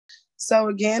So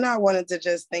again, I wanted to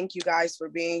just thank you guys for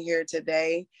being here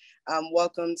today.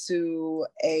 Welcome to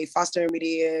a Foster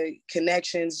Media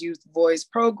Connections Youth Voice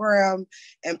Program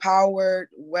empowered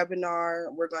webinar.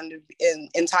 We're going to be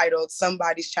entitled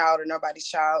Somebody's Child or Nobody's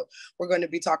Child. We're going to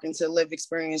be talking to lived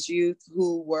experienced youth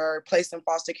who were placed in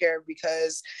foster care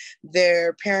because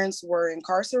their parents were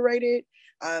incarcerated.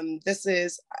 This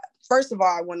is First of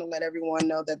all, I want to let everyone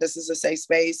know that this is a safe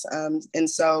space. And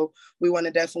so we want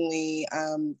to definitely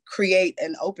create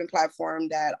an open platform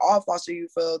that all foster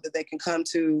youth feel that they can come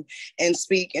to and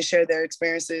speak and share their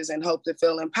experiences and hope to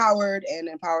feel empowered and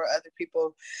empower other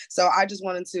people. So I just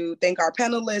wanted to thank our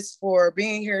panelists for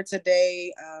being here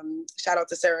today. Shout out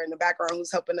to Sarah in the background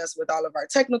who's helping us with all of our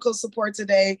technical support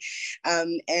today.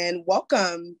 And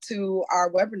welcome to our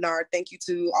webinar. Thank you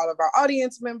to all of our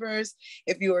audience members.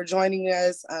 If you are joining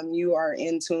us, you are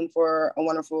in tune for a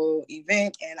wonderful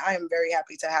event, and I am very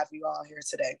happy to have you all here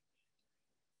today.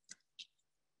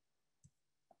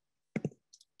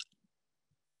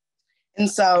 And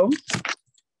so,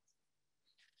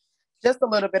 just a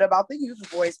little bit about the Youth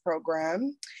Voice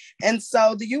program. And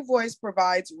so the Youth Voice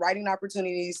provides writing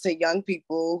opportunities to young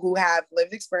people who have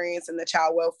lived experience in the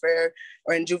child welfare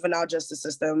or in juvenile justice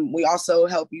system. We also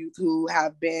help youth who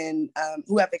have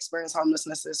experienced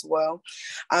homelessness as well.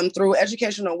 Through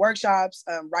educational workshops,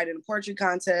 writing and poetry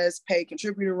contests, paid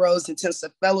contributor roles,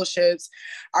 intensive fellowships,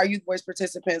 our Youth Voice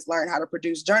participants learn how to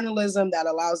produce journalism that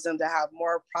allows them to have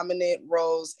more prominent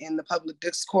roles in the public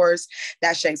discourse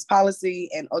that shapes policy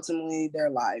and ultimately their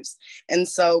lives. And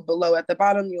so below at the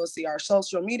bottom, you'll see our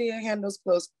social media handles.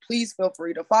 Please feel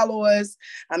free to follow us.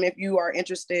 If you are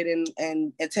interested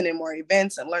in attending more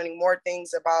events and learning more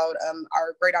things about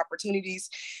our great opportunities,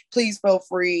 please feel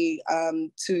free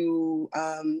to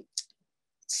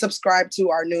subscribe to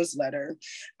our newsletter.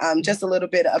 Just a little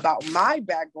bit about my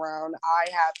background.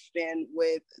 I have been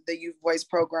with the Youth Voice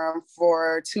program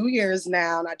for 2 years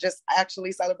now, and I just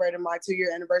actually celebrated my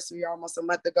 2-year anniversary almost a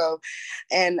month ago.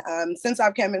 And since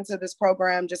I've come into this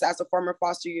program, just as a former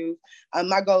foster youth,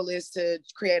 my goal is to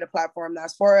create a platform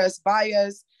that's for us, by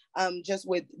us, just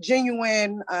with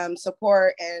genuine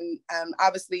support and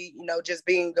obviously, just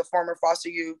being the former foster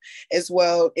youth as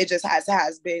well. It just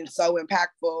has been so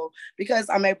impactful because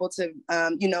I'm able to,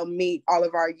 meet all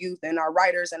of our youth and our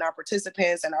writers and our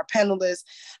participants and our panelists,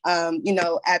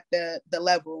 at the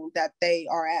level that they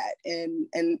are at.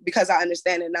 And because I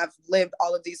understand and I've lived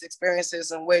all of these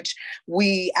experiences in which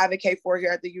we advocate for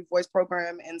here at the Youth Voice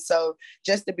program. And so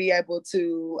just to be able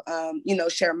to,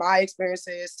 share my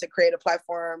experiences, to create a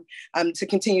platform, to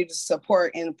continue to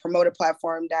support and promote a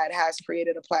platform that has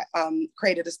created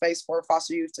a space for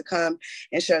foster youth to come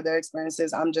and share their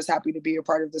experiences. I'm just happy to be a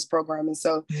part of this program. And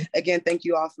so again, thank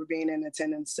you all for being in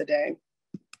attendance today.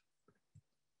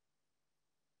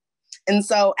 And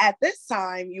so at this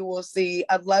time, you will see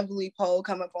a lovely poll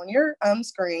come up on your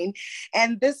screen.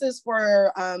 And this is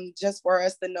for just for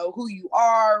us to know who you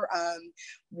are,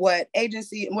 what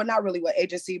agency, well, not really what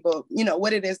agency, but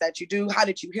what it is that you do, how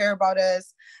did you hear about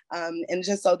us? And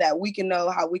just so that we can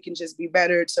know how we can just be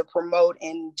better to promote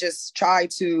and just try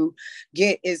to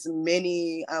get as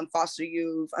many foster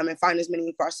youth, find as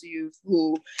many foster youth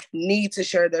who need to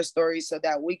share their stories so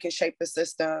that we can shape the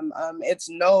system. It's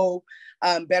no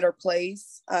better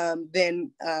place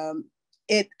than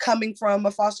it coming from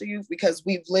a foster youth because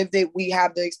we've lived it, we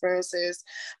have the experiences.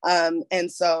 And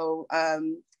so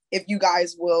if you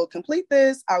guys will complete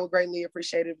this, I would greatly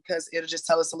appreciate it because it'll just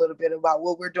tell us a little bit about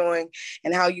what we're doing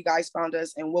and how you guys found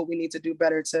us and what we need to do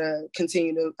better to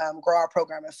continue to grow our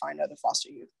program and find other foster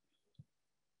youth.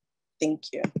 Thank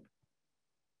you.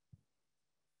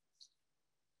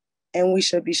 And we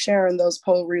should be sharing those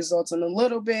poll results in a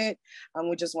little bit.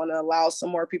 We just want to allow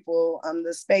some more people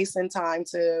the space and time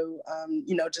to,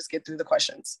 just get through the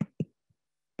questions.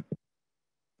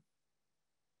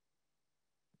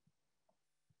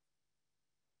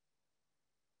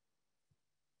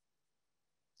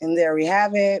 And there we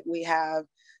have it. We have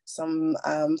some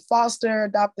foster,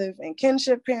 adoptive, and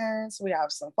kinship parents. We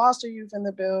have some foster youth in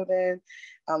the building,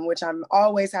 which I'm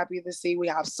always happy to see. We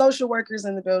have social workers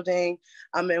in the building,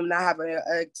 and I have an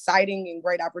exciting and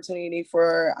great opportunity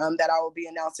for that I will be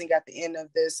announcing at the end of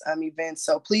this event.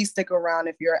 So please stick around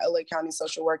if you're an LA County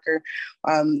social worker.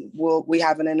 We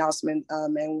have an announcement,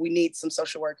 and we need some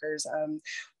social workers.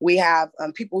 We have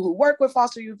people who work with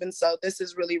foster youth, and so this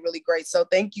is really, really great. So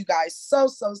thank you guys so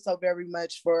very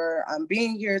much for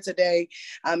being here today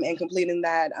and completing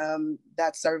that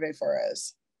survey for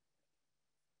us.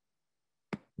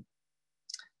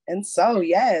 And so,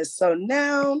 yes, so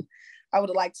now I would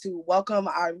like to welcome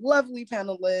our lovely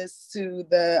panelists to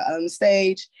the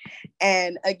stage.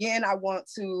 And again, I want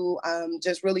to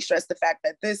just really stress the fact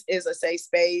that this is a safe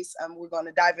space. We're going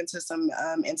to dive into some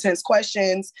intense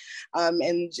questions,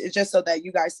 and just so that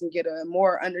you guys can get a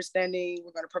more understanding,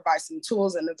 we're going to provide some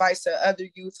tools and advice to other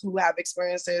youth who have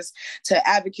experiences, to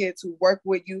advocates who work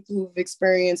with youth who've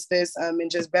experienced this,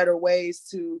 and just better ways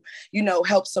to,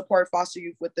 help support foster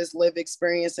youth with this lived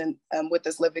experience and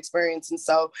And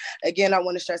so again, I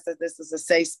want to stress that this is a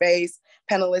safe space.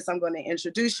 Panelists, I'm going to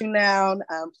introduce you now.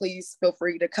 Please feel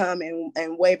free to come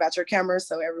and wave at your camera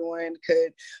so everyone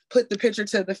could put the picture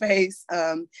to the face.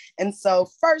 And so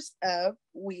first up,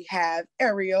 we have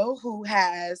Ariel, who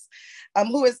is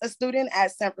a student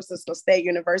at San Francisco State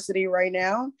University right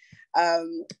now.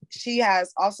 She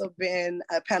has also been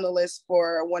a panelist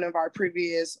for one of our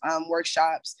previous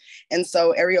workshops. And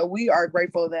so, Ariel, we are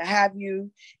grateful to have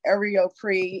you. Ariel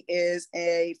Pre is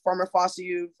a former foster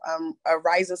youth, a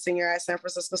rising senior at San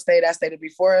Francisco State, as stated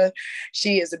before.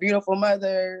 She is a beautiful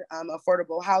mother,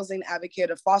 affordable housing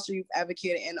advocate, a foster youth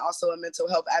advocate, and also a mental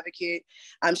health advocate.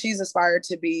 She's aspired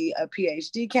to be a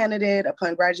PhD candidate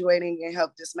upon graduating and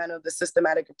help dismantle the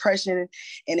systematic oppression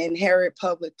and inherit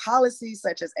public policies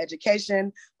such as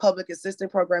education, public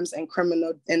assistance programs, and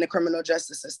the criminal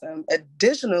justice system.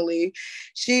 Additionally,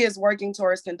 she is working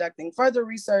towards conducting further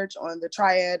research on the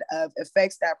triad of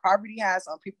effects that poverty has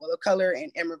on people of color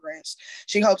and immigrants.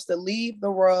 She hopes to leave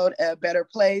the world a better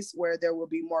place where there will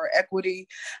be more equity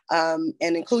and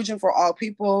inclusion for all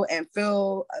people, and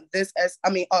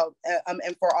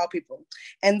and for all people.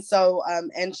 And so,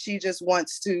 and she just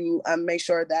wants to make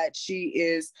sure that she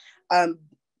is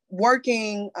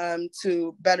working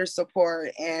to better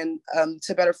support and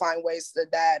to better find ways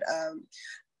that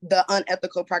the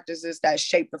unethical practices that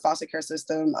shape the foster care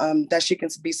system, that she can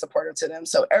be supportive to them.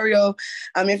 So Ariel,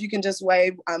 if you can just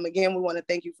wave, again, we want to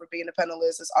thank you for being a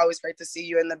panelist. It's always great to see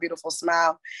you and the beautiful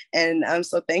smile. And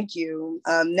so thank you.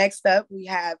 Next up, we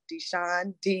have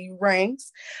Deshaun D.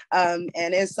 Ranks. And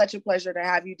it's such a pleasure to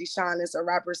have you. Deshaun is a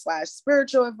rapper /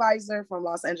 spiritual advisor from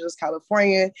Los Angeles,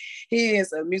 California. He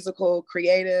is a musical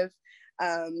creative,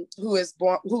 who was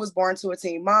born to a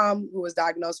teen mom who was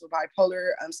diagnosed with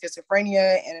bipolar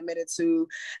schizophrenia and admitted to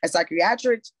a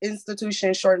psychiatric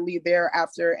institution shortly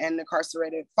thereafter, an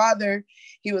incarcerated father.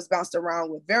 He was bounced around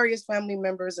with various family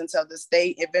members until the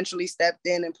state eventually stepped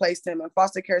in and placed him in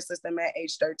foster care system at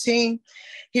age 13.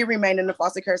 He remained in the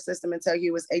foster care system until he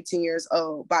was 18 years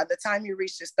old. By the time he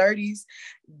reached his 30s,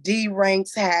 D.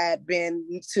 Ranks had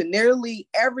been to nearly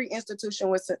every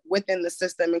institution within the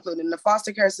system, including the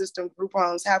foster care system, group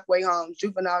homes, halfway homes,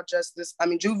 juvenile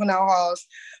halls,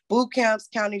 boot camps,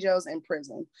 county jails, and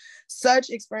prison. Such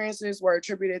experiences were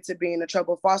attributed to being a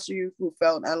troubled foster youth who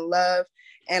felt unloved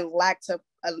and lacked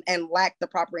the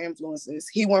proper influences.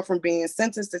 He went from being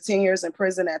sentenced to 10 years in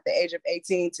prison at the age of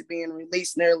 18 to being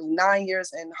released nearly 9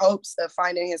 years in hopes of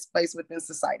finding his place within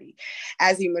society.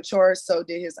 As he matured, so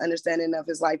did his understanding of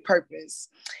his life purpose.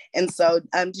 And so,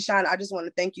 Deshaun, I just want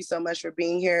to thank you so much for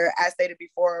being here. As stated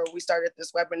before we started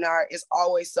this webinar, it's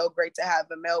always so great to have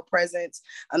a male presence.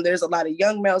 There's a lot of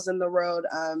young males in the world,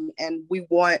 and we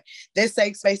want this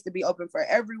safe space to be open for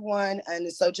everyone.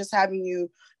 And so just having you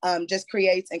just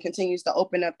creates and continues to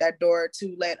open up that door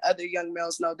to let other young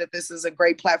males know that this is a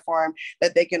great platform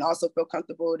that they can also feel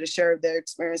comfortable to share their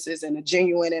experiences in a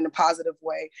genuine and a positive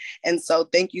way. And so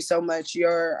thank you so much.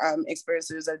 Your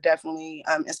experiences are definitely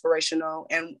inspirational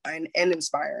and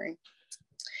inspiring.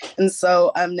 And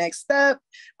so next up,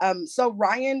 so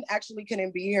Ryan actually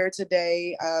couldn't be here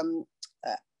today.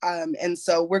 And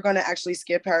so we're going to actually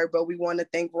skip her, but we want to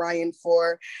thank Ryan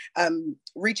for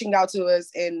reaching out to us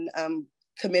and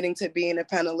committing to being a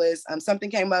panelist.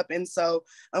 Something came up, and so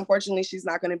unfortunately she's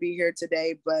not going to be here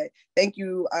today, but thank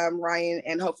you, Ryan,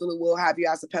 and hopefully we'll have you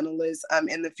as a panelist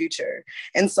in the future.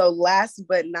 And so last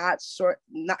but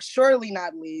surely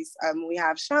not least, we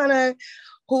have Shauna,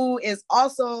 who is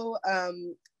also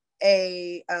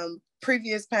a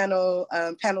previous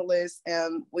panelists.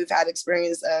 We've had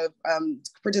experience of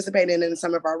participating in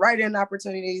some of our writing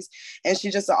opportunities, and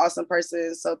she's just an awesome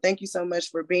person. So thank you so much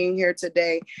for being here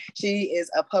today. She is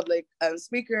a public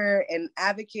speaker and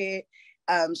advocate.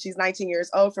 She's 19 years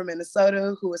old, from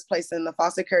Minnesota, who was placed in the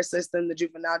foster care system, the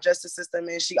juvenile justice system,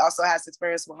 and she also has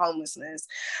experience with homelessness.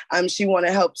 She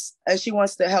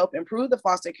wants to help improve the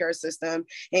foster care system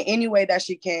in any way that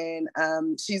she can.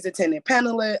 She's attended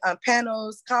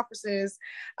panels, conferences,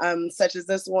 such as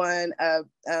this one,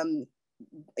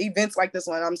 events like this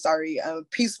one,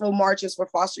 peaceful marches for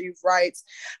foster youth rights.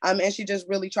 And she just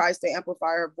really tries to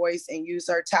amplify her voice and use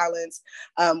her talents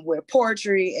with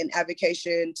poetry and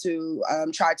advocation to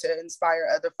try to inspire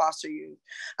other foster youth.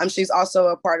 She's also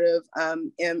a part of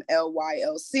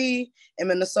MLYLC in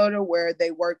Minnesota, where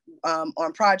they work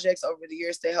on projects over the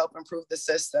years to help improve the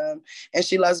system. And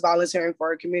she loves volunteering for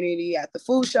her community at the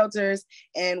food shelters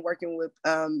and working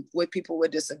with people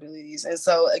with disabilities. And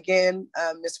so again,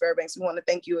 Ms. Fairbanks, we want to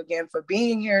thank you again for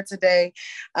being here today.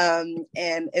 And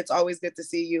it's always good to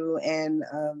see you,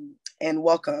 and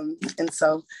welcome. And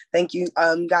so thank you,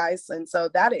 guys. And so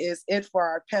that is it for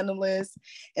our panelists.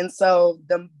 And so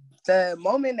the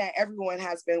moment that everyone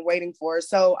has been waiting for.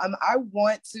 So I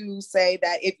want to say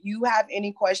that if you have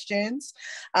any questions,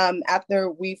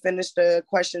 after we finish the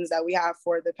questions that we have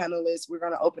for the panelists, we're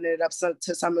going to open it up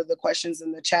to some of the questions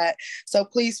in the chat. So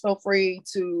please feel free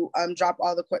to drop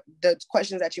all the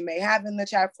questions that you may have in the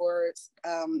chat for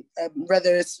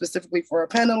whether it's specifically for a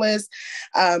panelist,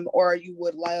 or you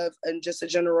would love just a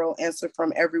general answer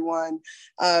from everyone.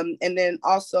 And then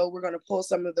also we're going to pull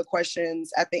some of the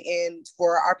questions at the end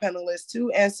for our panelists to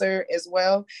answer as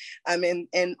well.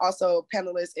 And also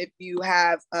panelists, if you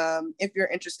have, if you're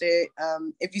interested,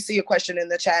 if you see a question in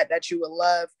the chat that you would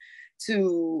love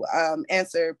to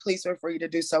answer, please feel free to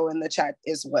do so in the chat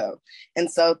as well.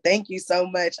 And so thank you so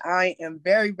much. I am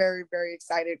very, very, very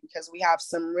excited because we have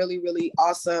some really, really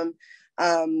awesome,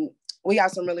 we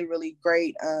have some really, really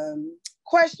great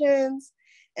questions.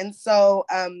 And so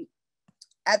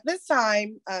at this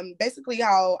time, basically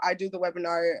how I do the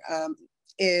webinar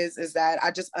is that I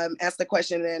just ask the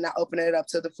question and I open it up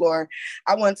to the floor.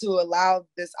 I want to allow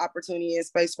this opportunity and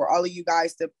space for all of you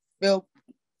guys to feel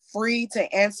free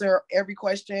to answer every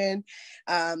question.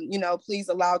 Please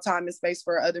allow time and space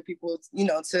for other people,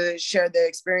 to share their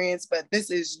experience, but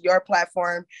this is your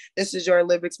platform. This is your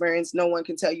lived experience. No one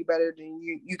can tell you better than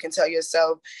you can tell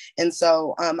yourself. And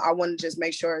so I want to just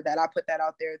make sure that I put that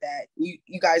out there, that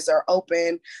you guys are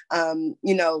open.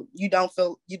 You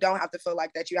don't have to feel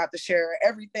like that you have to share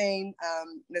everything.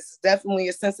 This is definitely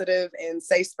a sensitive and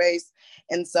safe space.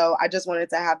 And so I just wanted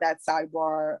to have that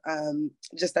sidebar,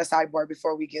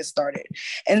 before we get started.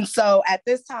 And so at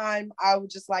this time, I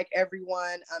would just like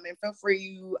everyone, and feel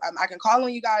free, I can call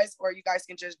on you guys, or you guys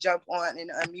can just jump on and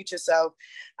unmute yourself.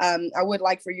 I would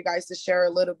like for you guys to share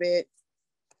a little bit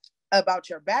about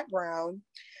your background,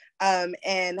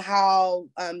 and how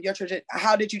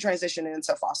how did you transition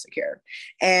into foster care?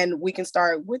 And we can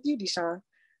start with you, Deshaun.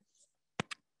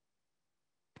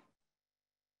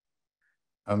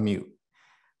 Unmute.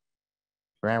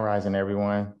 Grand Rising,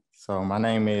 everyone. So my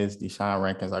name is Deshaun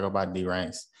Rankins. I go by D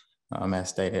Ranks, as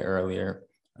stated earlier.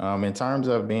 In terms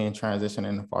of being transitioned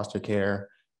into foster care,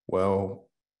 well,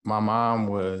 my mom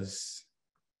was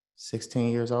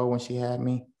 16 years old when she had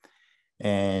me,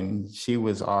 and she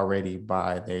was already,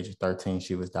 by the age of 13,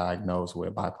 she was diagnosed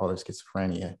with bipolar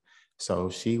schizophrenia.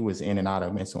 So she was in and out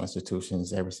of mental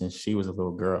institutions ever since she was a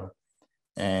little girl.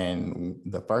 And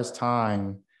the first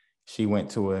time she went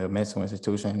to a mental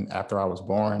institution after I was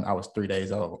born, I was 3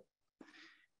 days old.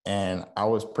 And I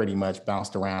was pretty much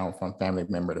bounced around from family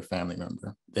member to family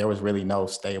member. There was really no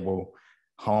stable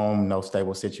home, no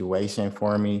stable situation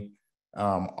for me,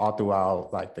 all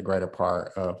throughout like the greater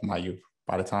part of my youth.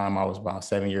 By the time I was about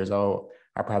 7 years old,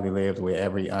 I probably lived with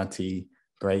every auntie,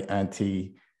 great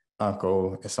auntie,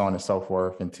 uncle, and so on and so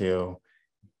forth, until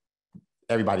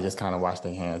everybody just kind of washed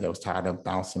their hands. They was tired of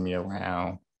bouncing me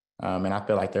around. And I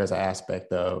feel like there's an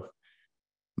aspect of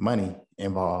money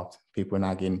involved. People are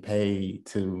not getting paid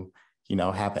to,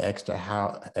 have an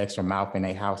extra mouth in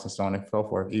their house and so on and so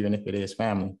forth, even if it is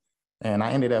family. And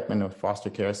I ended up in the foster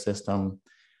care system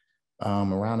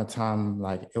around the time,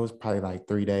 like it was probably like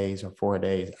 3 days or 4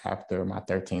 days after my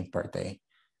 13th birthday.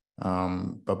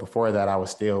 But before that, I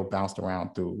was still bounced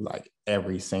around through like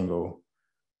every single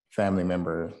family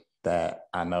member that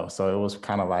I know. So it was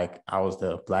kind of like I was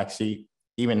the black sheep.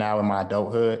 Even now in my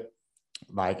adulthood,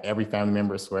 like every family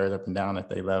member swears up and down that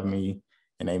they love me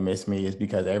and they miss me, is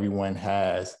because everyone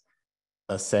has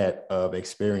a set of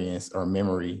experience or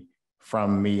memory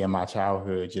from me and my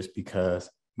childhood, just because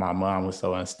my mom was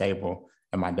so unstable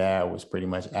and my dad was pretty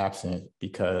much absent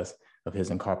because of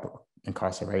his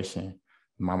incarceration.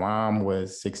 My mom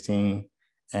was 16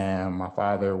 and my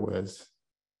father was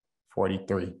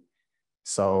 43.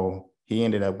 So he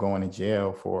ended up going to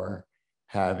jail for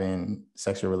having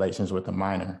sexual relations with a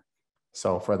minor.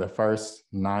 So for the first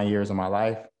 9 years of my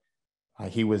life,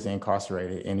 he was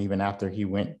incarcerated. And even after he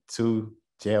went to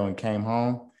jail and came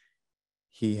home,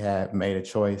 he had made a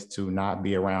choice to not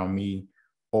be around me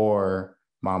or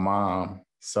my mom.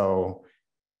 So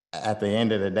at the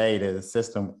end of the day, the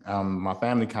system, my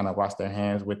family kind of washed their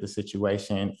hands with the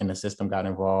situation, and the system got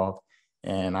involved.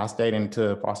 And I stayed into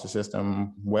the foster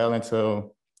system well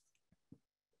until,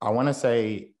 I want to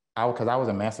say, because I was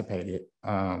emancipated.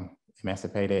 I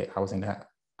was in the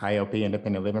ILP,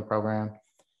 Independent Living Program,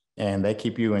 and they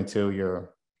keep you until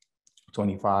you're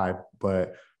 25.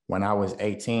 But when I was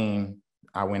 18,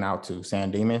 I went out to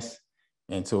San Dimas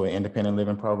into an independent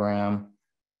living program.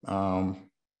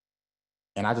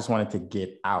 And I just wanted to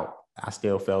get out. I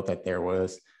still felt that there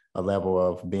was a level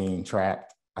of being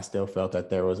trapped. I still felt that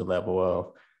there was a level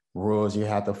of rules you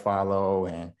had to follow,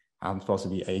 and I'm supposed to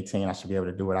be 18. I should be able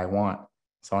to do what I want.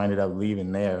 So I ended up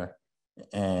leaving there.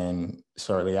 And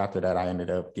shortly after that, I ended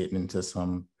up getting into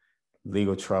some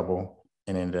legal trouble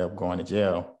and ended up going to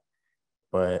jail.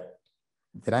 But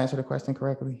did I answer the question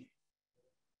correctly?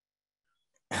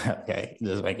 Okay,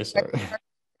 just making sure.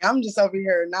 I'm just over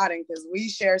here nodding because we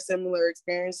share similar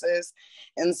experiences.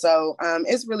 And so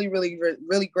it's really, really,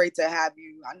 really great to have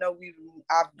you. I know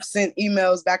I've sent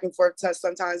emails back and forth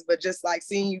sometimes, but just like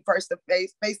seeing you face to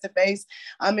face,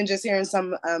 and just hearing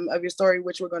some of your story,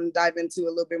 which we're going to dive into a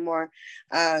little bit more.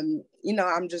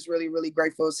 I'm just really, really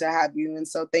grateful to have you. And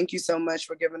so thank you so much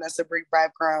for giving us a brief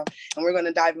background. And we're going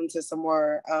to dive into some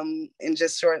more in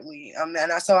just shortly.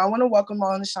 So I want to welcome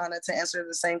on Shauna to answer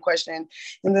the same question.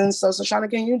 And then so Shauna,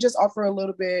 can you just offer a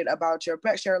little bit about share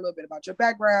a little bit about your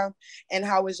background, and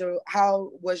how was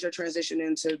your transition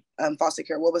into foster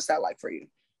care? What was that like for you?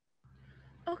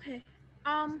 Okay.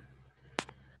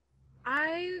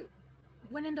 I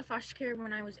went into foster care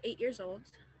when I was 8 years old.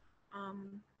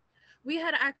 We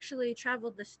had actually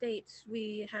traveled the states.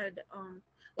 We had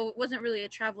well, it wasn't really a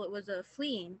travel, it was a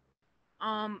fleeing.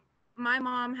 My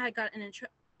mom had gotten in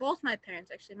both my parents,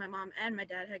 actually, my mom and my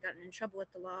dad, had gotten in trouble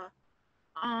with the law.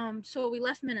 So we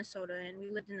left Minnesota and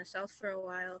we lived in the South for a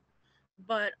while.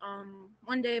 But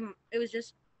one day it was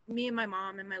just me and my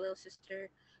mom and my little sister.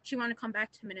 She wanted to come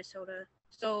back to Minnesota.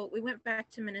 So we went back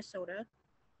to Minnesota.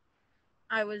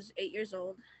 I was 8 years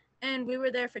old, and we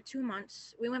were there for 2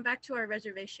 months. We went back to our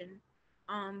reservation.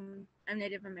 I'm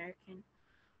Native American.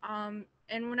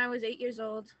 And when I was 8 years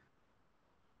old,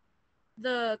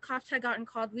 the cops had gotten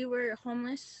called. We were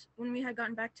homeless when we had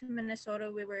gotten back to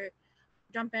Minnesota. We were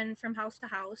jumping from house to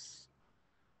house.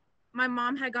 My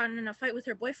mom had gotten in a fight with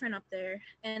her boyfriend up there,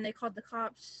 and they called the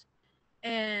cops.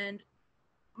 And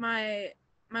my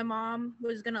mom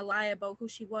was gonna lie about who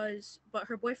she was, but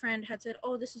her boyfriend had said,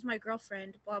 "Oh, this is my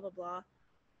girlfriend," blah blah blah.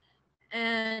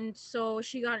 And so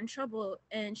she got in trouble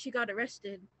and she got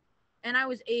arrested. And I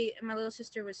was 8 and my little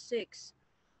sister was 6.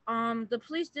 The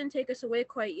police didn't take us away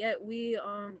quite yet. We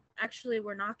actually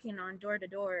were knocking on door to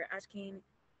door asking,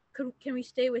 can we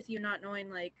stay with you, not knowing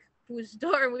like whose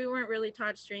door. We weren't really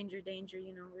taught stranger danger,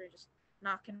 we were just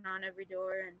knocking on every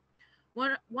door. And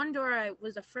one door I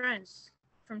was a friend's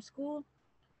from school,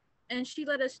 and she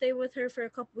let us stay with her for a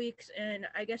couple weeks. And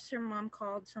I guess her mom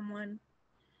called someone,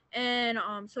 and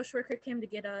social worker came to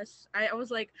get us. I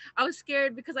was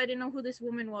scared because I didn't know who this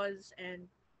woman was, and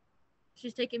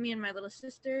she's taking me and my little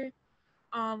sister.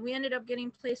 We ended up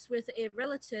getting placed with a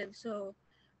relative. So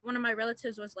one of my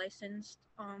relatives was licensed.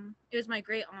 It was my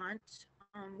great aunt.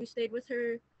 We stayed with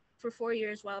her for 4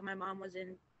 years while my mom was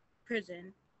in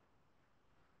prison.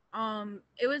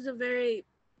 It was a very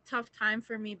tough time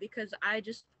for me because I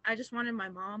just wanted my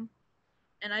mom,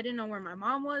 and I didn't know where my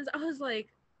mom was. I was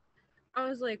like,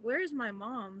 where's my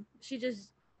mom?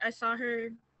 I saw her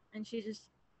and she just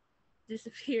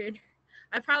disappeared.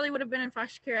 I probably would have been in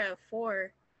foster care at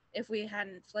 4 if we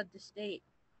hadn't fled the state.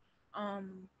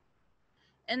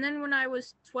 And then when I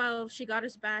was 12, she got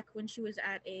us back when she was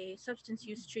at a substance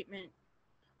use treatment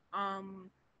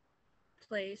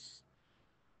place.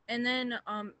 And then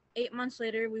 8 months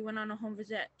later, we went on a home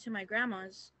visit to my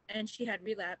grandma's, and she had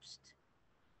relapsed.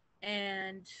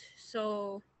 And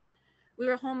so we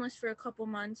were homeless for a couple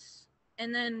months.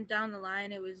 And then down the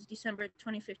line, it was December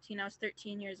 2015. I was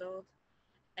 13 years old,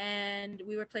 and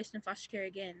we were placed in foster care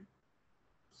again.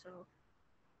 So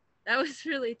that was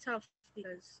really tough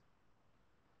because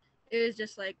it was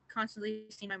just like constantly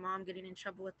seeing my mom getting in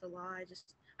trouble with the law.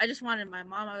 I just wanted my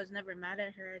mom. I was never mad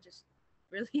at her. I just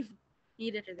really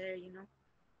needed her there,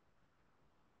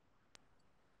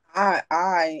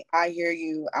 I hear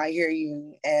you. I hear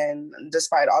you. And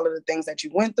despite all of the things that you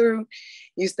went through,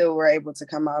 you still were able to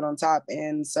come out on top.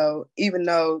 And so even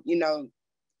though,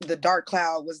 the dark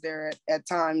cloud was there at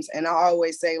times, and I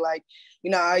always say, like,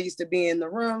 I used to be in the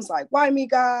rooms like, why me,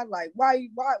 God? Like, why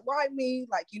me?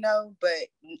 Like, but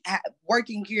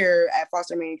working here at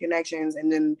Foster Meaning Connections,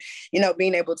 and then,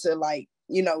 being able to like,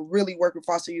 really work with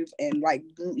foster youth and like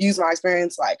use my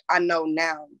experience, like I know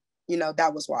now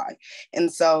that was why.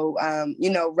 And so,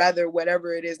 rather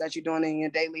whatever it is that you're doing in your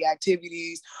daily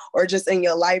activities or just in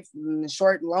your life,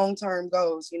 short, long-term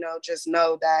goals, just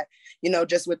know that,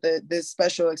 just with this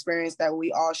special experience that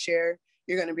we all share,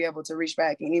 you're going to be able to reach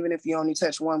back. And even if you only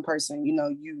touch one person,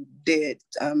 you did,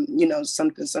 some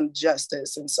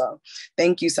justice. And so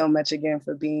thank you so much again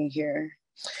for being here.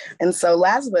 And so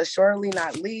last but surely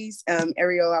not least,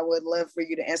 Ariel, I would love for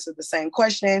you to answer the same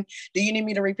question. Do you need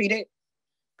me to repeat it?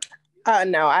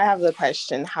 No, I have the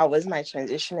question. How was my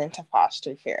transition into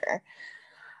foster care?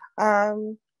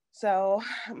 So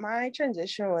my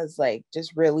transition was like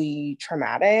just really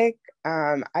traumatic.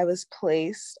 I was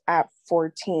placed at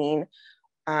 14.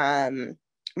 My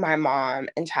mom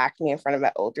attacked me in front of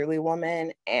an elderly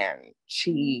woman and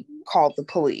she called the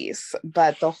police.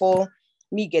 But the whole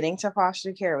me getting to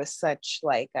foster care was such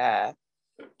like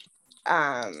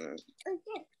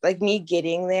me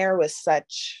getting there was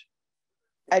such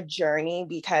a journey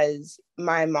because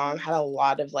my mom had a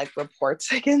lot of like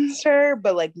reports against her,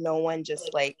 but like no one just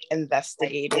like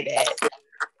investigated it.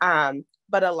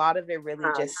 But a lot of it really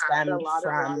just stemmed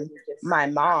from my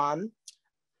mom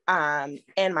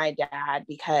and my dad,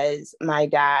 because my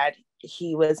dad,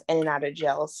 he was in and out of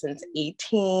jail since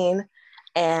 18,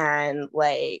 and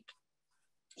like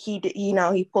he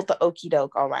pulled the okey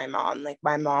doke on my mom. Like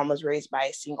my mom was raised by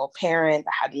a single parent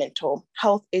that had mental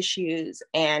health issues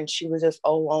and she was just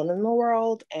alone in the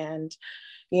world. And,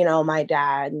 my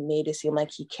dad made it seem like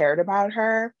he cared about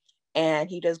her, and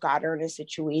he just got her in a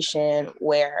situation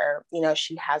where,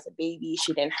 she has a baby.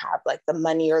 She didn't have like the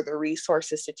money or the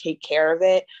resources to take care of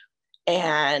it.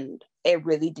 And it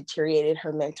really deteriorated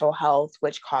her mental health,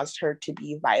 which caused her to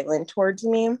be violent towards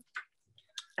me.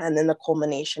 And then the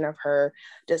culmination of her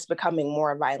just becoming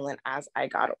more violent as I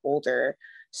got older.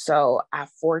 So at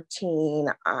 14,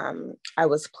 I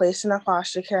was placed in a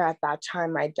foster care. At that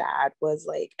time, my dad was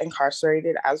like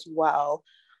incarcerated as well.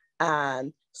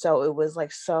 So it was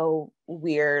like so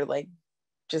weird, like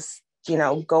just,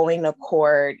 going to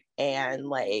court and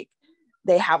like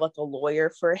they have like a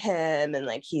lawyer for him. And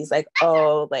like, he's like,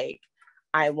 oh, like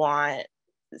I want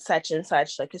such and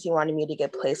such, like, because he wanted me to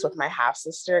get placed with my half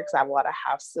sister because I have a lot of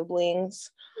half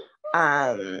siblings.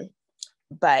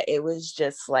 But it was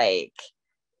just like,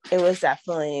 it was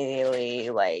definitely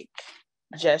like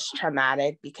just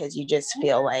traumatic because you just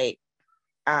feel like,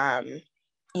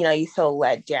 you feel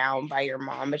let down by your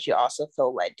mom, but you also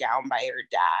feel let down by your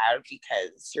dad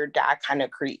because your dad kind of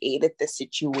created the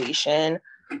situation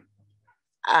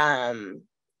by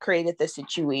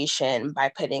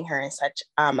putting her in such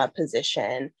a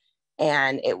position.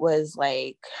 And it was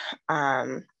like,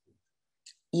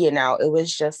 it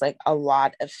was just like a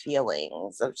lot of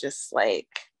feelings of just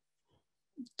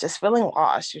feeling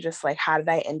lost. You're just like, how did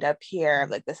I end up here?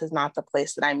 Like, this is not the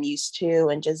place that I'm used to.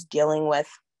 And just dealing with,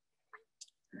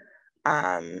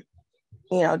 dealing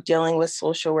with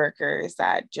social workers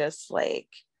that just like,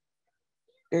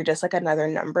 you're just like another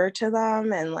number to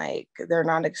them, and like they're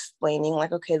not explaining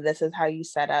like, okay, this is how you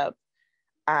set up.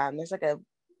 There's like a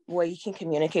way you can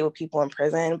communicate with people in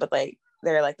prison, but like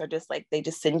they're just like, they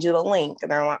just send you the link and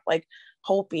they're not like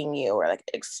helping you or like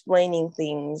explaining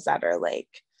things that are like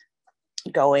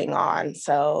going on.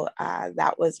 So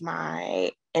that was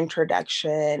my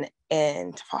introduction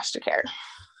into foster care.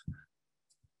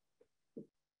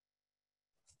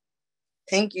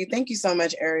 Thank you. Thank you so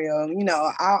much, Ariel.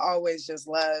 I always just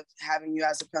love having you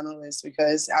as a panelist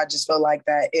because I just feel like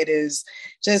that it is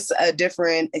just a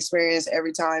different experience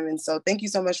every time. And so thank you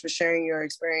so much for sharing your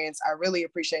experience. I really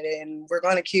appreciate it. And we're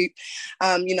going to keep,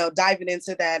 diving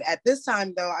into that. At this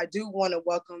time, though, I do want to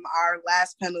welcome our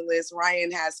last panelist.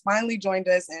 Ryan has finally joined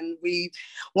us, and we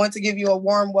want to give you a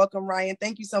warm welcome, Ryan.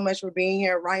 Thank you so much for being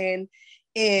here. Ryan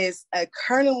is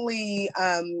currently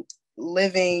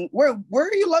living, where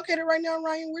are you located right now,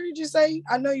 Ryan? Where did you say?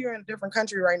 I know you're in a different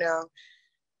country right now.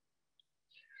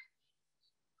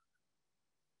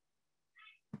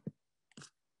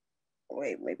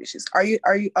 Wait, maybe she's, are you,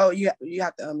 oh, you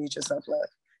have to unmute yourself, love.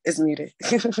 It's muted.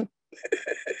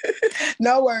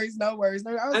 No worries. I'm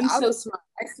so smart,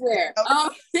 I swear.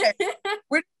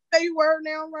 Where did you say you were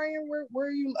now, Ryan? Where are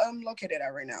you located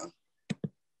at right now?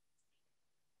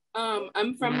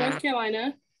 I'm from North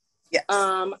Carolina. Yes.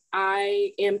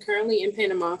 I am currently in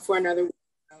Panama for another week.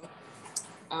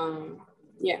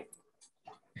 Yeah.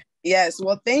 Yes.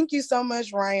 Well, thank you so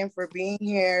much, Ryan, for being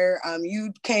here.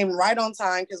 You came right on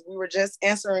time because we were just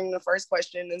answering the first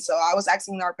question. And so I was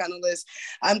asking our panelists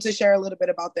to share a little bit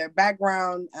about their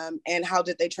background and how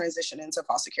did they transition into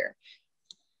foster care.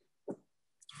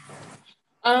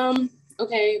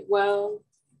 Okay, well,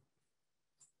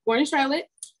 born in Charlotte.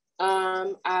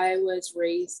 I was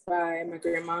raised by my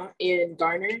grandma in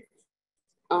Garner,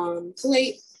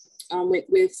 Slate,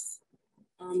 with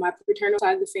my paternal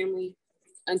side of the family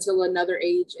until another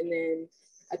age. And then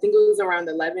I think it was around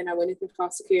 11, I went into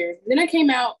foster care. Then I came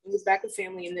out and was back with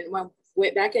family, and then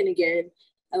went back in again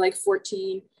at like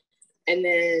 14. And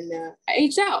then I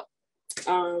aged out.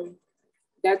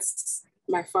 That's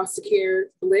my foster care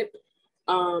blip.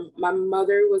 My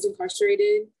mother was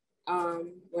incarcerated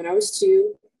when I was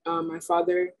 2. My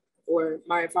father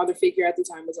figure at the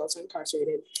time was also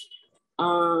incarcerated.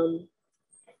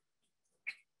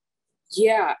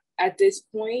 Yeah, at this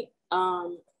point,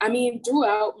 I mean,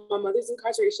 throughout my mother's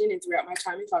incarceration and throughout my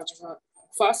time in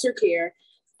foster care,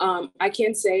 I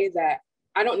can say that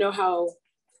I don't know how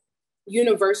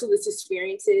universal this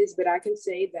experience is, but I can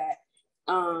say that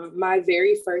my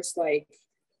very first like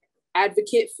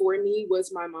advocate for me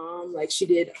was my mom. Like, she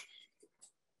did,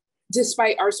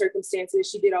 despite our circumstances,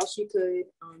 she did all she could.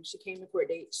 She came to court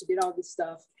dates, she did all this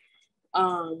stuff.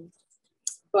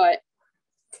 But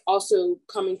also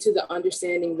coming to the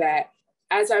understanding that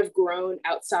as I've grown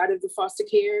outside of the foster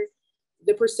care,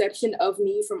 the perception of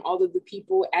me from all of the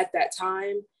people at that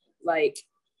time, like,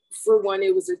 for one,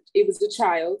 it was a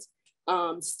child.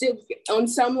 Still, on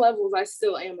some levels, I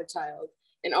still am a child,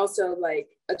 and also like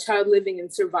a child living in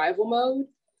survival mode.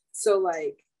 So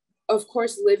like, of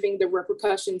course, living the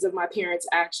repercussions of my parents'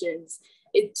 actions,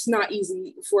 it's not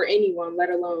easy for anyone, let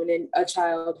alone a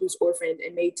child who's orphaned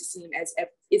and made to seem as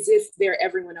if they're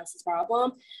everyone else's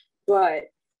problem.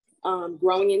 But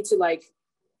growing into like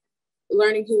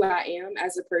learning who I am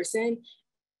as a person,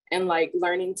 and like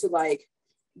learning to like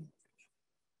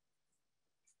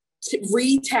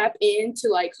tap into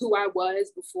like who I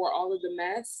was before all of the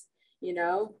mess, you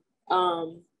know,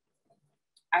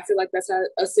 I feel like that's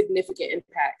a significant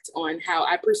impact on how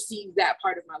I perceive that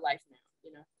part of my life now,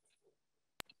 you know.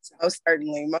 So. Most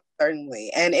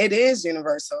certainly. And it is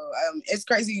universal. It's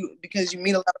crazy because you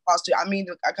meet a lot of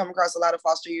I come across a lot of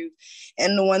foster youth,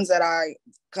 and the ones that I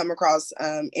come across,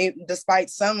 despite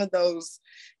some of those,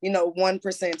 1%,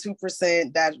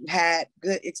 2% that had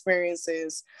good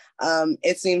experiences,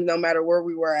 it seems no matter where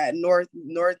we were at,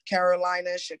 North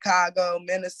Carolina, Chicago,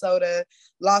 Minnesota,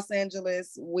 Los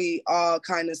Angeles, we all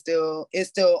kind of it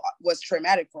still was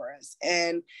traumatic for us.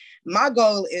 And my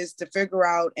goal is to figure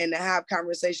out and to have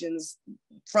conversations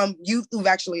from youth who've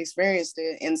actually experienced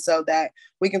it, and so that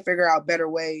we can figure out better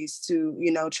ways to,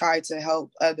 try to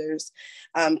help others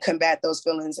combat those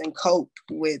feelings and cope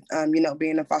with,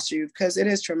 being a foster youth, because it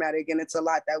is traumatic and it's a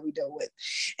lot that we deal with.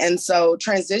 And so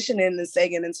transitioning and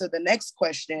segueing into the next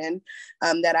question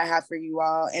that I have for you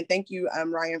all, and thank you,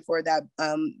 Ryan, for that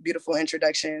beautiful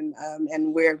introduction,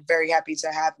 and we're very happy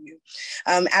to have you.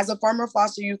 As a former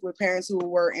foster youth with parents who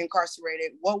were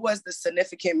incarcerated, what was the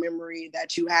significant memory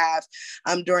that you have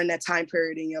during that time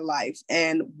period in your life,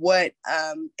 and why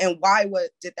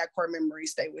did that core memory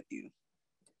stay with you?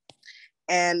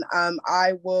 And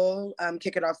I will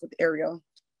kick it off with Ariel.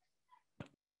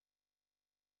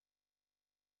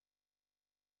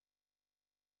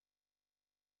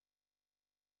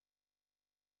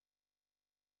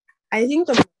 I think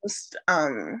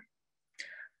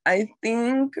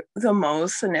the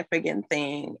most significant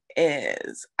thing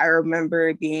is I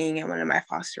remember being in one of my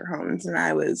foster homes, and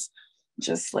I was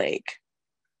just like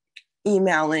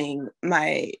emailing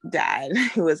my dad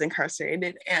who was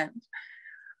incarcerated, and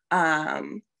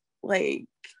like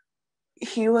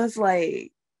he was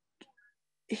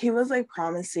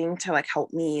promising to like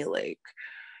help me, like,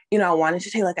 I wanted to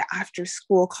take like an after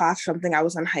school class, something. I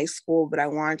was in high school, but I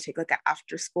wanted to take like an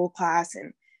after school class,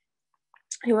 and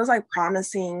he was like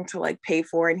promising to like pay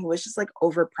for it, and he was just like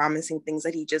over promising things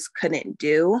that he just couldn't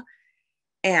do.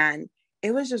 And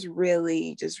it was just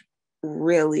really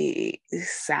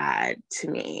sad to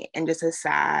me, and just a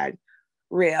sad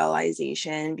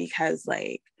realization, because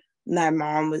like my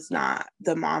mom was not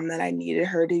the mom that I needed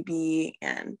her to be.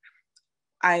 And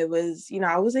I was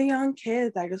a young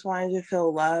kid that just wanted to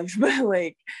feel loved, but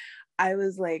like I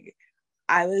was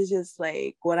just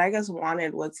like, what I just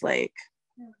wanted was like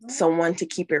someone to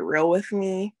keep it real with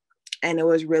me. And it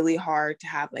was really hard to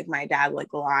have like my dad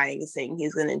like lying, saying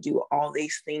he's gonna do all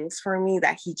these things for me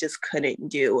that he just couldn't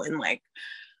do. And like,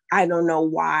 I don't know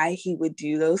why he would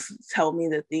do those, tell me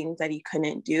the things that he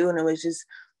couldn't do. And it was just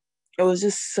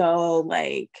so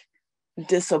like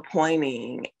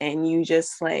disappointing. And you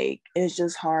just like, it's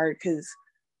just hard because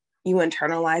you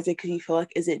internalize it, because you feel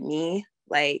like, is it me?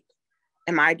 Like,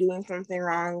 am I doing something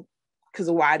wrong? Because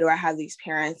why do I have these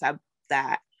parents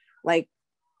that like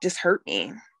just hurt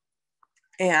me?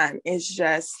 And it's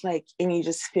just like, and you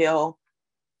just feel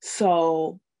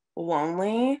so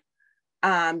lonely.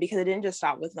 because it didn't just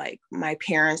stop with like my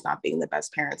parents not being the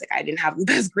best parents. Like I didn't have the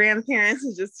best grandparents.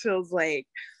 It just feels like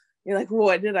you're like,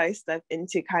 what did I step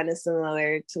into? Kind of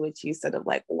similar to what you said of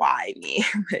like, why me?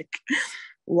 Like,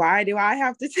 why do I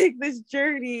have to take this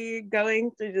journey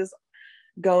going through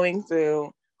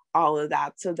all of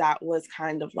that? So that was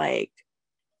kind of like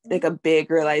a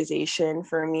big realization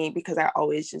for me, because I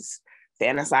always just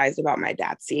fantasized about my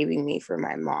dad saving me from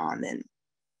my mom, and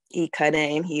he couldn't,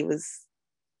 and he was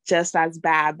just as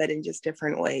bad, but in just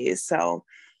different ways. So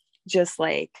just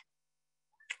like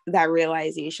that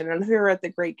realization. I don't know if you read The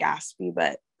Great Gatsby,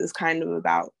 but it's kind of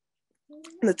about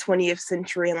the 20th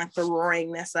century and like the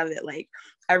roaringness of it. Like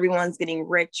everyone's getting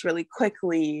rich really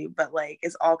quickly, but like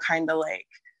it's all kind of like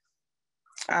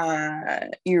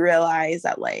you realize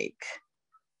that like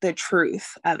the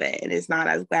truth of it is not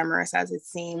as glamorous as it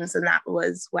seems, and that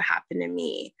was what happened to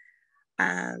me.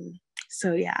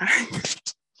 So yeah.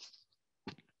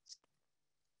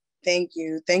 Thank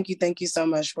you so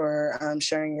much for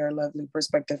sharing your lovely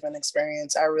perspective and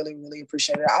experience. I really, really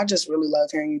appreciate it. I just really love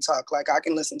hearing you talk. Like I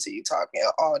can listen to you talk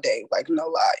all day, like no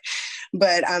lie.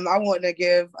 But I want to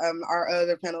give our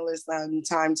other panelists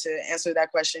time to answer that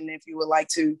question. If you would like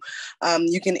to,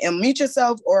 you can unmute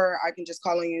yourself, or I can just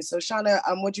call on you. So Shauna,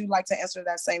 would you like to answer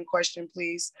that same question,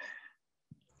 please?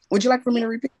 Would you like for me to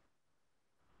repeat?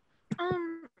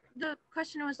 The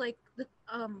question was like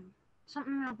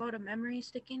something about a memory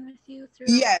sticking with you through.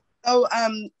 Yeah. So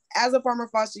as a former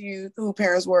foster youth whose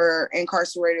parents were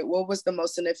incarcerated, what was the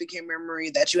most significant memory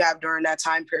that you have during that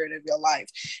time period of your life?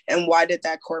 And why did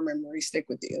that core memory stick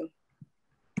with you?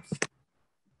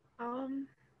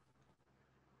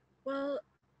 Well,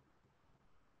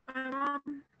 my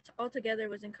mom altogether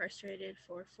was incarcerated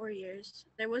for 4 years.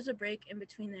 There was a break in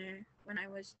between there when I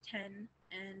was 10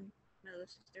 and my little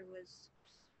sister was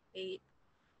 8.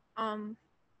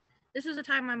 This was the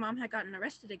time my mom had gotten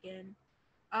arrested again.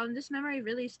 This memory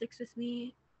really sticks with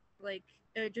me. Like,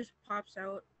 it just pops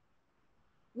out.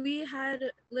 We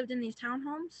had lived in these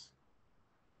townhomes.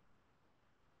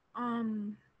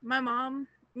 My mom,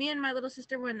 me and my little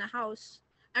sister were in the house.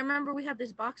 I remember we had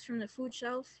this box from the food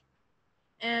shelf,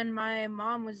 and my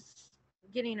mom was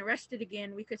getting arrested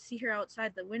again. We could see her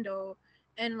outside the window,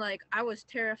 and like I was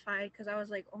terrified because I was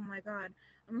like, oh my God.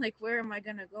 I'm like, where am I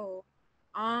gonna go?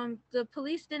 The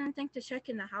police didn't think to check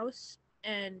in the house,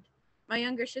 and my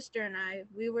younger sister and I,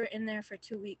 we were in there for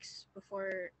 2 weeks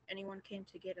before anyone came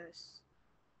to get us.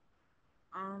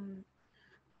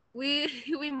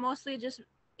 We mostly just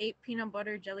ate peanut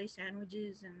butter jelly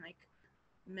sandwiches and like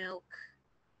milk.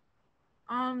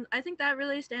 I think that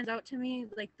really stands out to me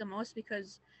like the most,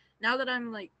 because now that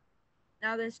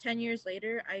it's 10 years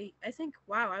later, I think,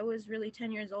 wow, I was really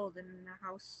 10 years old in a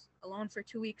house alone for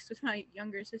 2 weeks with my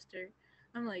younger sister.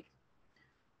 I'm like,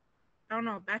 I don't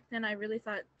know, back then I really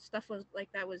thought stuff was like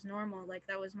that was normal, like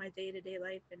that was my day-to-day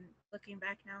life, and looking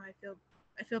back now I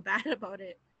feel bad about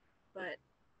it, but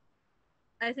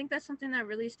I think that's something that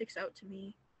really sticks out to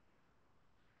me.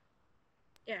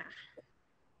 Yeah.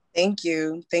 Thank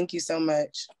you so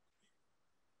much.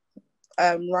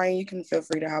 Ryan, you can feel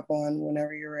free to hop on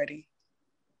whenever you're ready.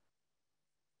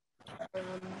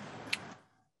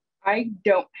 I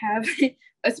don't have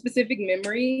a specific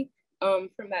memory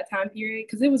from that time period,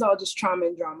 because it was all just trauma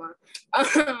and drama.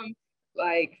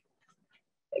 Like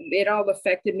it all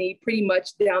affected me pretty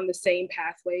much down the same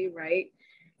pathway, right?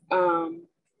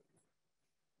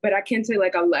 But I can say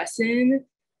like a lesson,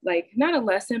 like not a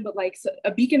lesson, but like a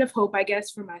beacon of hope, I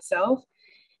guess, for myself,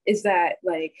 is that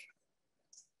like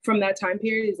from that time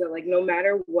period is that like no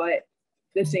matter what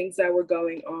the things that were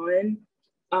going on,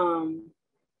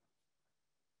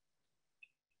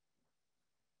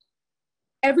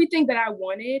 everything that I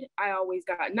wanted, I always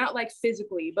got. Not like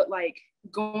physically, but like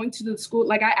going to the school,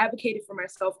 like I advocated for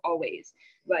myself always.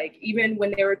 Like even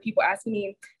when there were people asking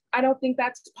me, I don't think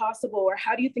that's possible, or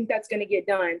how do you think that's going to get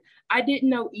done? I didn't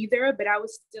know either, but I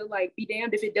was still like, be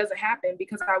damned if it doesn't happen,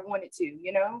 because I wanted to,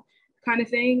 you know, kind of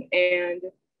thing. And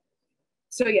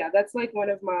so, yeah, that's like one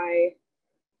of my,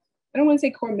 I don't want to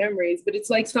say core memories, but it's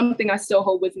like something I still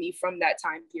hold with me from that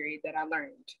time period that I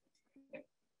learned.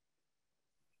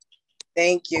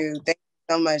 Thank you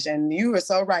so much. And you were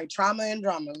so right. Trauma and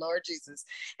drama, Lord Jesus.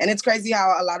 And it's crazy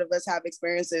how a lot of us have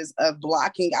experiences of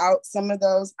blocking out some of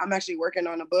those. I'm actually working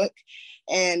on a book,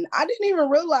 and I didn't even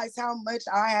realize how much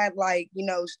I had like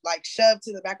shoved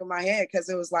to the back of my head, because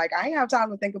it was like I didn't have time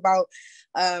to think about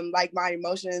like my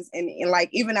emotions. And like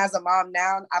even as a mom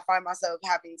now, I find myself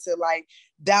having to like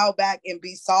dial back and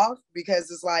be soft, because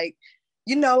it's like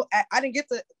you know, I didn't get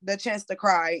the chance to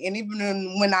cry. And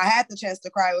even when I had the chance to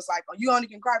cry, it was like, oh, you only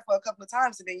can cry for a couple of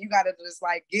times. And then you got to just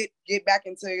like get back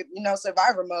into, you know,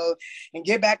 survivor mode and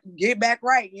get back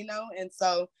right, you know? And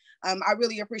so I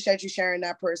really appreciate you sharing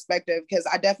that perspective because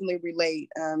I definitely relate.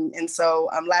 And so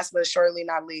last but surely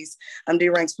not least, D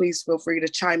Ranks, please feel free to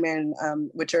chime in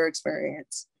with your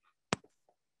experience.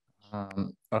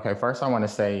 Okay, first I want to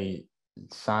say,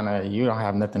 Shauna, you don't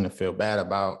have nothing to feel bad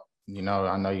about. You know,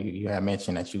 I know you had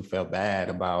mentioned that you felt bad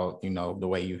about, you know, the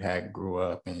way you had grew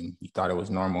up and you thought it was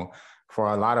normal. For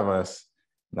a lot of us,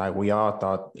 like we all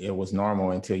thought it was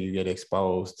normal until you get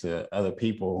exposed to other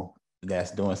people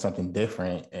that's doing something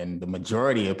different. And the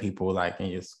majority of people like in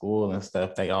your school and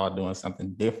stuff, they all doing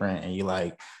something different. And you're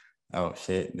like, oh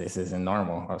shit, this isn't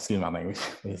normal. Oh, excuse my language.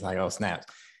 It's like, oh snaps,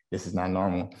 this is not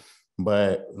normal.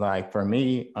 But like for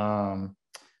me,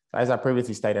 as I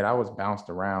previously stated, I was bounced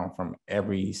around from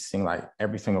every single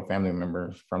family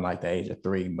member from like the age of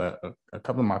 3. But a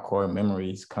couple of my core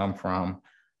memories come from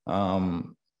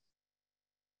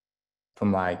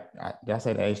like, did I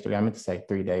say the age 3? I meant to say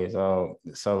 3 days old.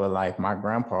 So like my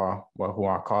grandpa, well, who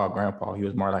I call grandpa, he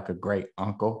was more like a great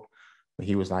uncle, but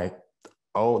he was like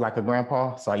old like a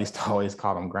grandpa. So I used to always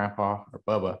call him grandpa or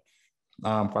Bubba.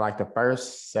 For like the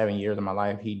first 7 years of my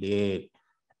life, he did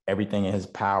everything in his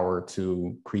power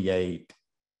to create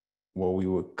what we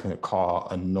would call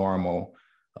a normal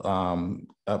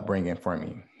upbringing for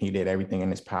me. He did everything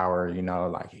in his power, you know,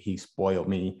 like he spoiled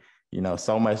me, you know,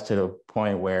 so much to the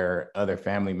point where other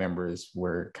family members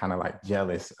were kind of like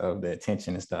jealous of the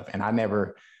attention and stuff. And I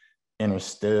never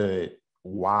understood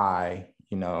why,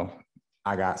 you know,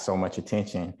 I got so much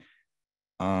attention.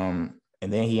 And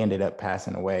then he ended up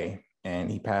passing away,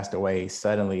 and he passed away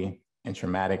suddenly and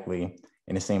traumatically.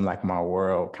 And it seemed like my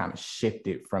world kind of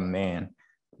shifted from then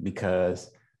because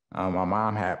my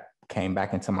mom came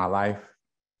back into my life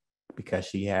because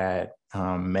she had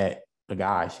met a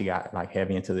guy. She got like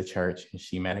heavy into the church, and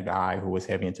she met a guy who was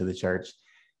heavy into the church,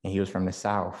 and he was from the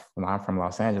South. And I'm from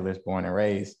Los Angeles, born and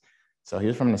raised. So he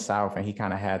was from the South, and he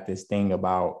kind of had this thing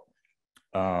about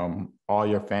all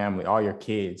your family, all your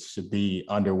kids should be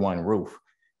under one roof.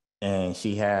 And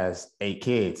she has 8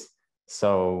 kids.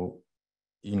 So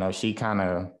you know, she kind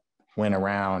of went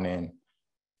around and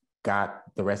got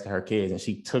the rest of her kids, and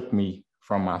she took me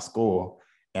from my school.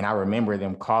 And I remember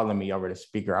them calling me over the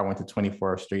speaker. I went to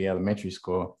 24th Street Elementary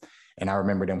School, and I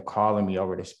remember them calling me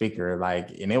over the speaker,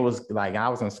 like, and it was like, I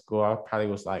was in school, I probably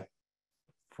was like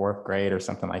 4th grade or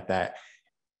something like that,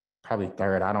 probably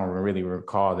 3rd. I don't really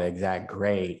recall the exact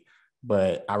grade,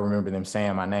 but I remember them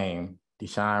saying my name,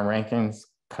 Deshaun Rankins,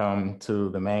 come to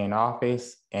the main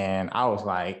office. And I was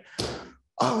like,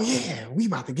 oh yeah, we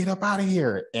about to get up out of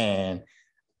here. And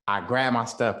I grabbed my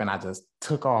stuff and I just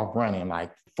took off running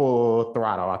like full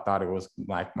throttle. I thought it was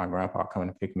like my grandpa coming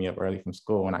to pick me up early from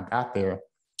school. When I got there,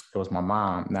 it was my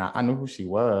mom. Now I knew who she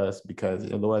was because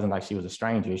it wasn't like she was a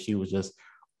stranger. She was just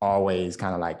always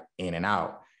kind of like in and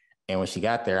out. And when she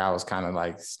got there, I was kind of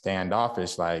like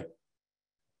standoffish, like,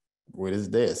 what is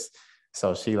this?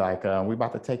 So she like, we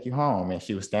about to take you home. And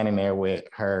she was standing there with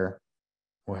her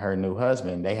new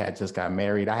husband. They had just got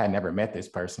married. I had never met this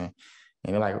person.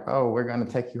 And they're like, oh, we're going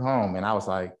to take you home. And I was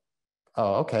like,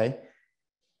 oh, okay.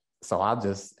 So I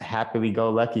just happily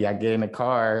go lucky. I get in the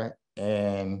car,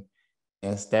 and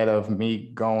instead of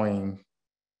me going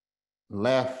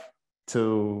left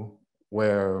to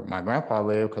where my grandpa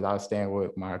lived, because I was staying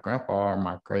with my grandpa or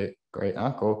my great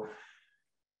uncle,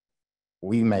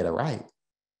 we made a right.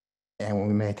 And when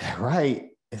we made that right,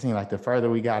 it seemed like the further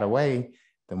we got away,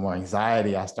 the more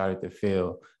anxiety I started to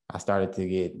feel. I started to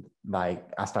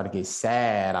get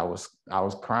sad. I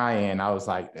was crying. I was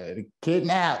like,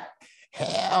 kidnap,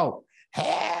 help.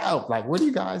 Like, what are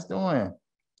you guys doing?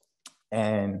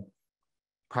 And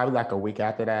probably like a week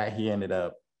after that, he ended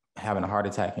up having a heart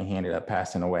attack, and he ended up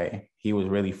passing away. He was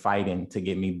really fighting to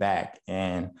get me back.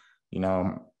 And, you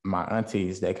know, my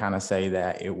aunties, they kind of say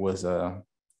that it was a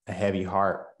heavy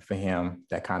heart for him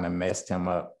that kind of messed him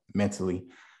up mentally.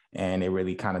 And it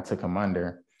really kind of took him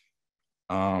under.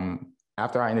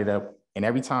 After I ended up, and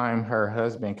every time her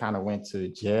husband kind of went to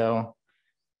jail,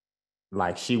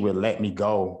 like she would let me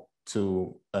go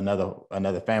to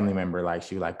another family member. Like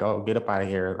she was like, go get up out of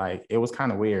here. Like it was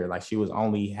kind of weird. Like she was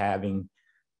only having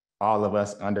all of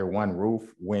us under one roof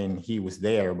when he was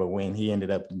there. But when he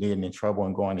ended up getting in trouble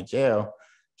and going to jail,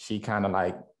 she kind of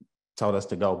like told us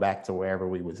to go back to wherever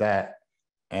we was at.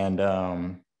 And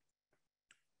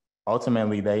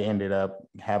ultimately they ended up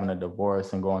having a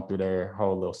divorce and going through their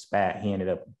whole little spat. He ended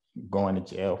up going to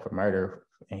jail for murder,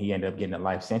 and he ended up getting a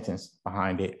life sentence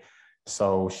behind it.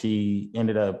 So she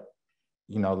ended up,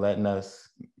 letting us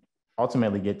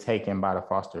ultimately get taken by the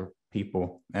foster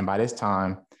people. And by this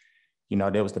time,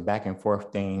 there was the back and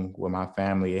forth thing with my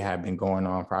family. It had been going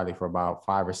on probably for about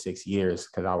 5 or 6 years,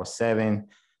 because I was 7,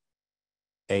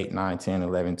 8, 9, 10,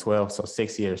 11, 12. So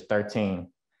 6 years, 13.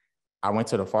 I went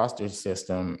to the foster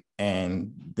system,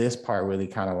 and this part really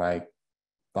kind of like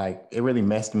it really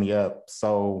messed me up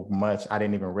so much. I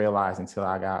didn't even realize until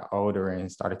I got older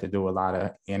and started to do a lot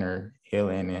of inner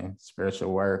healing and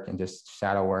spiritual work and just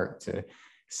shadow work to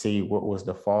see what was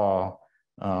the fall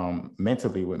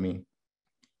mentally with me.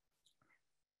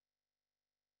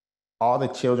 All the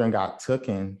children got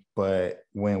taken, but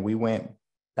when we went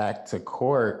back to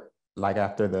court, like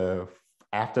after the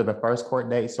first court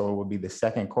date, so it would be the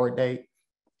second court date,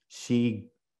 she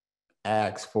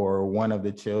asked for one of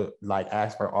the children,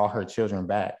 asked for all her children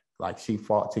back. Like, she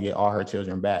fought to get all her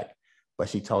children back, but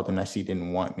she told them that she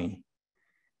didn't want me.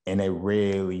 And it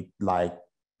really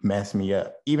messed me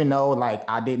up. Even though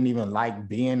I didn't even like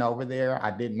being over there,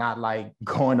 I did not like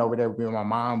going over there with my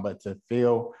mom, but to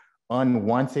feel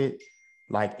unwanted,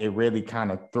 it really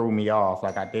kind of threw me off.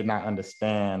 I did not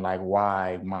understand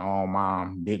why my own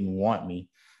mom didn't want me.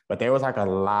 But there was a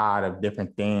lot of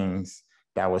different things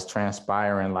that was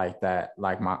transpiring like that.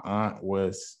 My aunt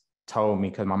told me,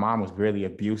 because my mom was really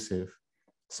abusive.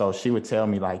 So she would tell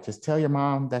me just tell your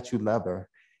mom that you love her.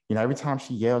 Every time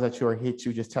she yells at you or hits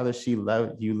you, just tell her you love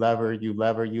her, you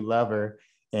love her, you love her,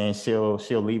 and she'll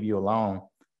leave you alone.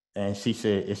 And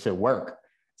it should work.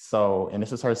 So, and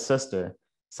this was her sister.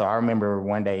 So I remember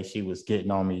one day she was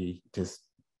getting on me, just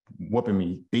whooping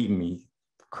me, beating me,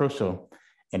 crucial.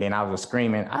 And then I was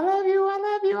screaming, I love you, I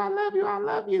love you, I love you, I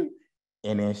love you.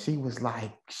 And then she was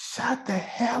like, shut the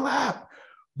hell up.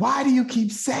 Why do you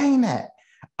keep saying that?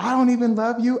 I don't even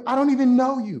love you. I don't even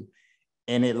know you.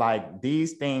 And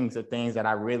these things are things that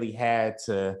I really had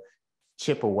to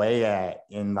chip away at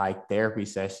in therapy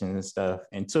sessions and stuff.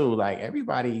 And two,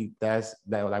 everybody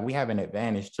we have an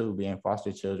advantage too, being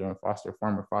foster children,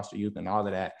 former foster youth, and all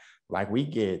of that. We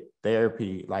get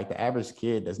therapy. The average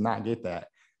kid does not get that.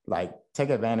 Take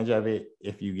advantage of it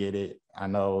if you get it. I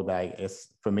know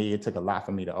for me, it took a lot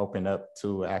for me to open up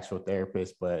to an actual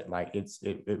therapist, but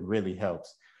it really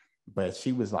helps. But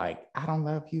she was like, I don't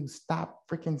love you. Stop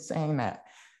freaking saying that.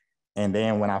 And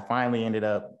then when I finally ended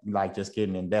up just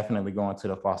getting indefinitely going to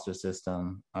the foster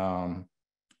system,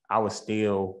 I was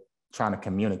still trying to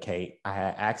communicate. I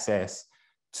had access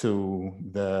to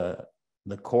the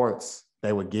courts.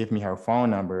 They would give me her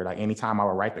phone number. Anytime I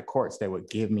would write the courts, they would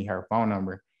give me her phone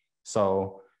number.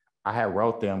 So I had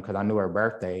wrote them because I knew her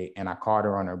birthday, and I called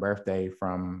her on her birthday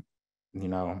from,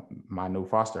 my new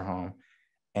foster home.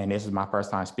 And this was my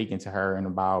first time speaking to her in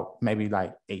about maybe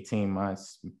 18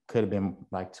 months, could have been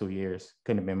 2 years,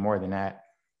 couldn't have been more than that.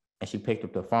 And she picked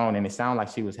up the phone, and it sounded like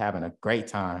she was having a great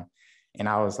time. And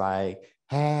I was like,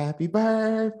 happy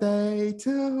birthday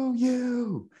to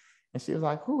you. And she was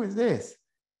like, who is this?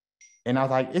 And I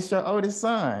was like, it's your oldest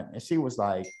son. And she was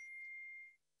like,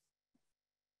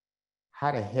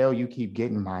 how the hell you keep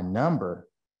getting my number?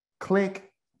 Click.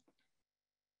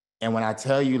 And when I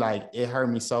tell you, it hurt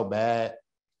me so bad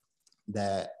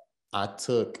that I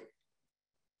took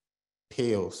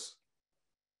pills.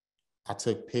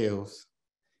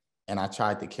 And I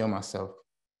tried to kill myself.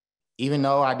 Even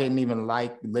though I didn't even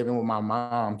like living with my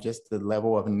mom, just the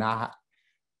level of not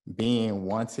being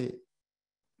wanted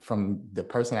from the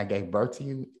person that gave birth to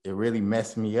you, it really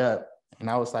messed me up. And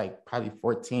I was probably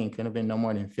 14, couldn't have been no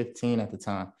more than 15 at the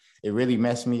time. It really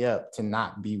messed me up to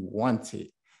not be wanted.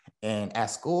 And at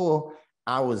school,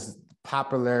 I was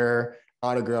popular.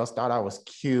 All the girls thought I was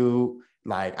cute.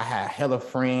 I had hella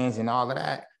friends and all of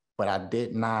that, but I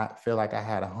did not feel like I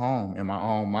had a home. And my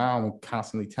own mom was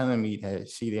constantly telling me that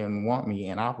she didn't want me.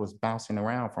 And I was bouncing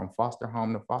around from foster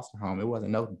home to foster home. It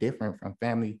wasn't no different from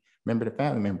family member to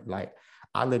family member.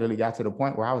 I literally got to the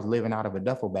point where I was living out of a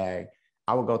duffel bag.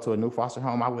 I would go to a new foster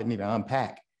home. I wouldn't even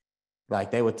unpack.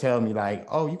 They would tell me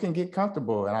oh, you can get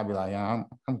comfortable. And I'd be like, yeah,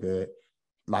 I'm good.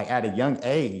 At a young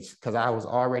age, because I was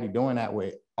already doing that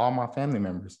with all my family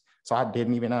members. So I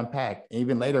didn't even unpack.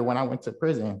 Even later, when I went to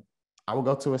prison, I would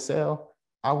go to a cell.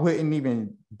 I wouldn't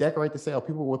even decorate the cell.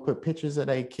 People would put pictures of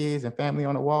their kids and family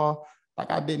on the wall.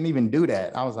 I didn't even do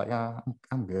that. I was like,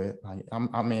 I'm good. I'm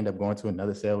gonna end up going to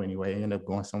another cell anyway, end up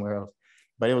going somewhere else.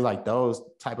 But it was those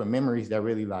type of memories that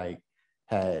really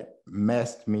had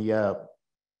messed me up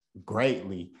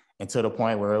greatly, and to the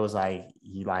point where it was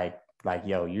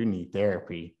yo, you need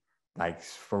therapy,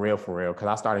 for real, because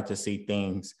I started to see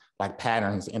things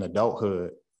patterns in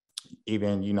adulthood,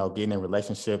 even getting in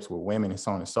relationships with women and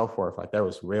so on and so forth. There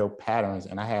was real patterns,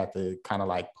 and I had to kind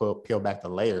of peel back the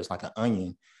layers like an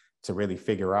onion to really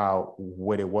figure out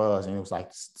what it was. And it was like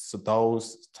so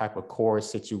those type of core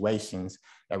situations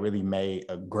that really made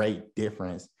a great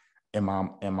difference in my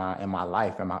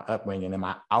life, in my upbringing, in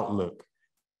my outlook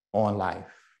on life.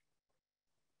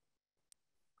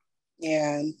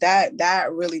 Yeah,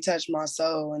 that really touched my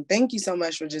soul. And thank you so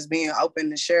much for just being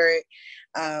open to share it,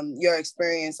 your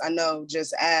experience. I know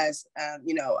just as, a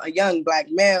young Black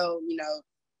male,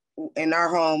 in our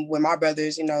home with my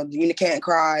brothers, you can't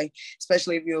cry,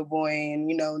 especially if you're a boy,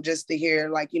 and just to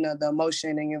hear the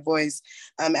emotion in your voice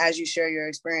as you share your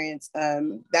experience,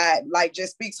 that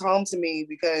just speaks home to me,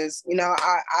 because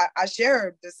I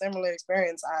share the similar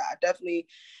experience. I definitely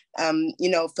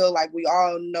feel like we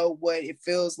all know what it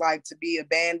feels like to be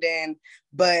abandoned,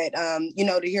 but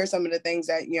to hear some of the things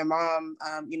that your mom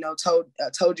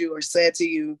told you or said to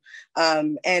you,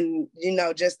 and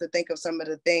just to think of some of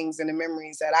the things and the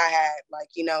memories that I had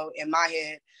in my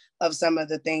head of some of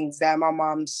the things that my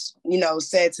mom's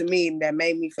said to me that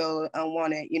made me feel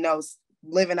unwanted,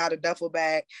 living out a duffel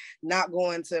bag, not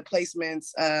going to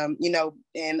placements,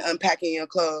 and unpacking your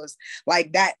clothes,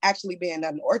 like that actually being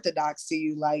unorthodox to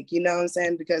you, what I'm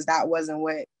saying? Because that wasn't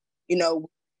what,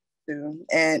 do.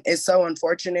 And it's so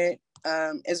unfortunate.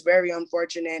 It's very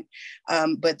unfortunate.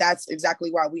 But that's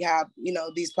exactly why we have,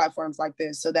 these platforms like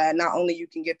this, so that not only you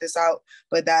can get this out,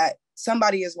 but that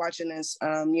somebody is watching this,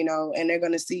 and they're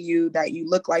going to see you, that you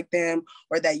look like them,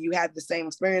 or that you had the same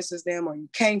experience as them, or you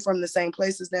came from the same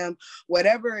place as them,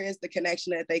 whatever is the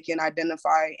connection that they can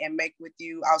identify and make with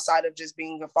you outside of just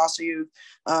being a foster youth.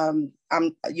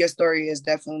 Your story is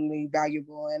definitely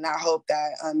valuable. And I hope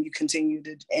that you continue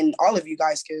to, and all of you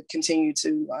guys could continue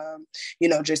to,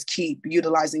 just keep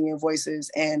utilizing your voices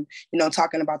and,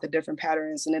 talking about the different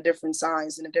patterns and the different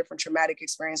signs and the different traumatic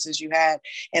experiences you had,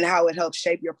 and how it helps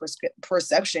shape your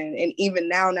perception. And even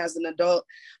now as an adult,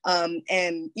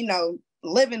 and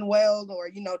living well,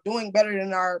 or doing better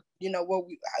than our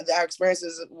our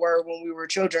experiences were when we were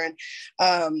children,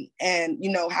 and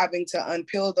having to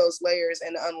unpeel those layers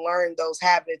and unlearn those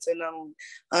habits and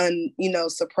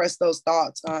suppress those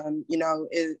thoughts,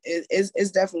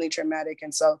 is definitely traumatic.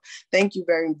 And so thank you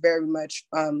very, very much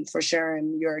for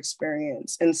sharing your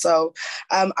experience. And so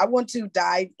I want to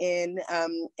dive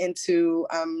into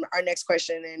our next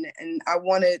question, and I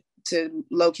wanted to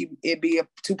low-key it be a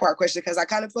two-part question, because I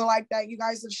kind of feel like that you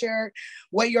guys have shared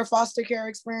what your foster care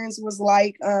experience was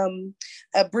like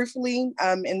briefly,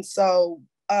 and so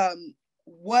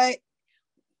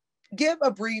give a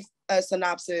brief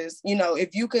synopsis,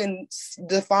 if you can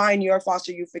define your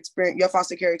foster youth experience, your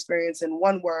foster care experience in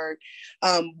one word,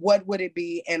 what would it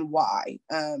be and why?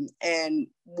 And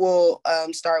we'll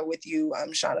start with you,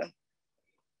 Shauna.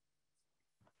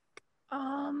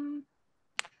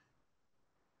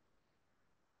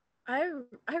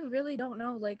 I really don't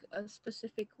know a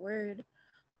specific word.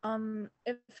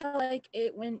 It felt like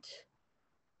it went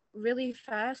really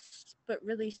fast but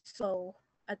really slow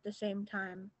at the same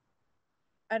time.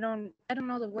 I don't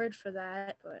know the word for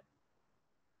that, but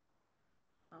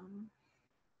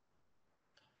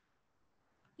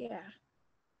yeah.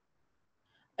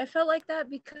 I felt like that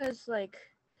because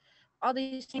all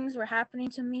these things were happening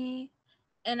to me,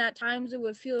 and at times it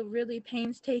would feel really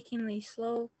painstakingly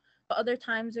slow, but other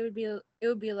times it would be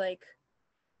 3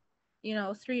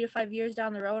 to 5 years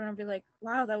down the road, and I'd be like,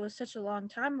 wow, that was such a long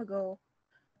time ago,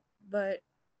 but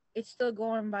it's still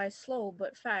going by slow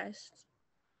but fast.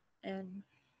 And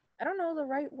I don't know the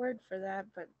right word for that,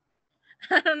 but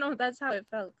I don't know, that's how it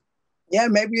felt. Yeah,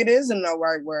 maybe it isn't the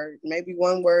right word. Maybe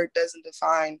one word doesn't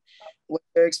define what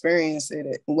your experience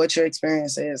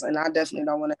is. And I definitely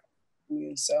don't want to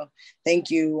you. So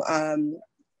thank you.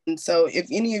 And so if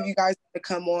any of you guys want to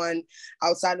come on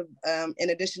outside of, in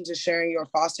addition to sharing your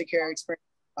foster care experience,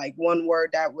 like one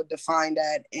word that would define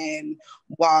that and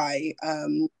why,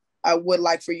 I would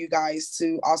like for you guys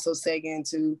to also seg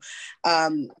into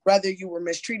whether you were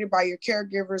mistreated by your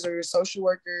caregivers or your social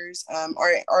workers,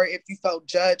 or if you felt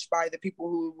judged by the people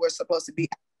who were supposed to be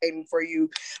advocating for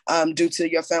you due to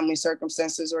your family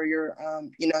circumstances or your,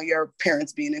 your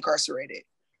parents being incarcerated.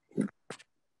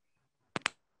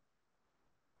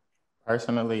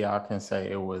 Personally, I can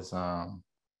say it was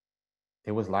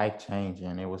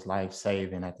life-changing. It was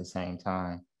life-saving at the same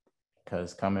time.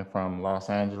 Because coming from Los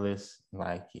Angeles,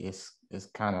 it's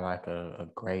kind of like a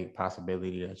great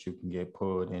possibility that you can get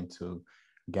pulled into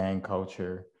gang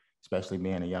culture, especially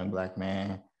being a young Black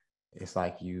man. It's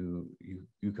like you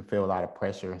can feel a lot of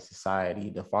pressure in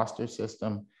society. The foster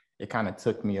system, it kind of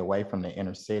took me away from the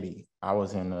inner city. I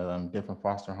was in different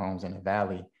foster homes in the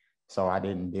Valley, so I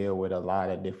didn't deal with a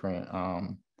lot of different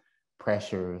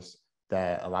pressures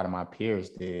that a lot of my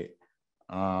peers did.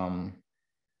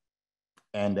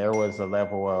 And there was a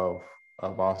level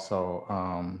of also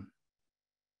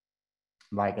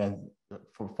like a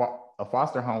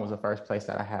foster home was the first place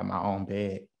that I had my own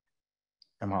bed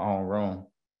in my own room.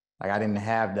 Like I didn't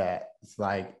have that. It's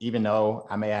like, even though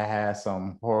I may have had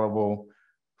some horrible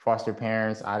foster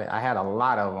parents, I had a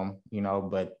lot of them, you know,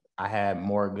 but I had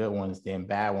more good ones than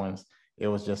bad ones. It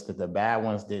was just that the bad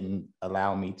ones didn't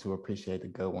allow me to appreciate the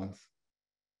good ones.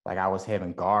 Like I was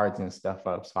having guards and stuff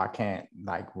up. So I can't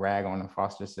like rag on the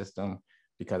foster system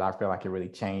because I feel like it really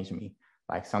changed me.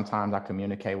 Like sometimes I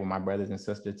communicate with my brothers and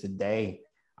sisters today.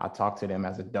 I talk to them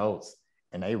as adults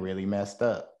and they really messed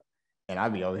up. And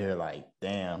I'd be over here like,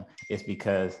 damn, it's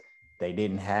because they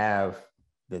didn't have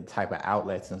the type of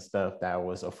outlets and stuff that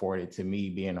was afforded to me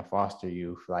being a foster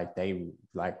youth. Like they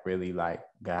like really like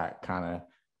got kind of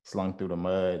slung through the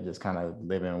mud, just kind of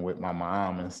living with my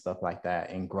mom and stuff like that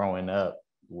and growing up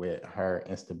with her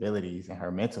instabilities and her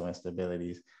mental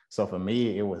instabilities. So for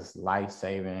me, it was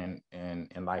life-saving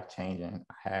and life-changing.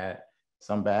 I had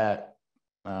some bad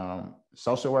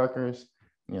social workers,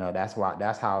 you know,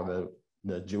 that's how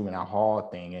the juvenile hall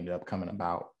thing ended up coming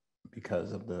about,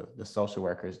 because of the social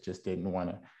workers just didn't want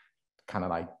to kind of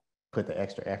like put the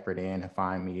extra effort in and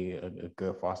find me a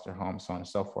good foster home, so on and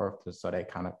so forth. So they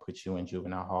kind of put you in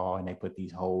juvenile hall and they put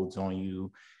these holds on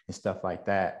you and stuff like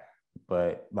that.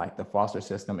 But like the foster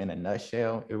system in a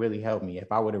nutshell, it really helped me. If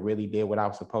I would have really did what I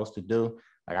was supposed to do,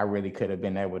 like I really could have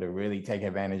been able to really take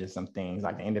advantage of some things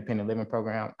like the independent living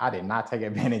program. I did not take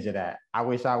advantage of that. I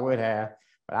wish I would have,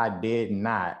 but I did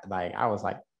not. Like I was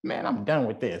like, man, I'm done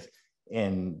with this.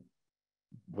 And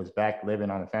was back living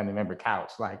on a family member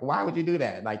couch. Like, why would you do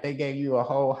that? Like they gave you a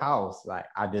whole house. Like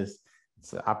I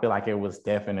feel like it was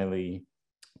definitely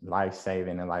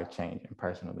life-saving and life-changing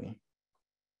personally.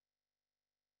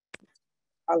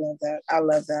 I love that. I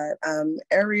love that.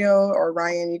 Ariel or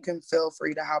Ryan, you can feel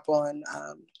free to hop on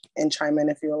and chime in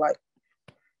if you would like.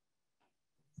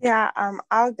 Yeah,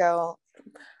 I'll go.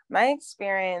 My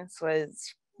experience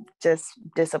was just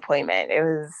disappointment. It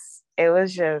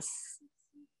was just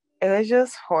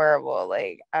horrible.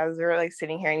 Like as we were like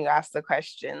sitting here and you asked the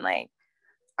question, like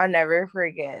I'll never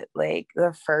forget like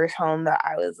the first home that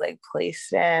I was like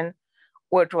placed in,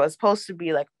 which was supposed to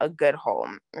be like a good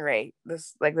home, right?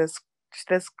 This like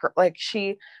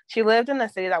she lived in a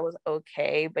city that was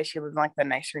okay, but she lived in like the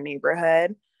nicer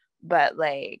neighborhood. But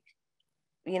like,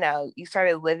 you know, you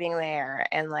started living there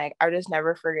and like I just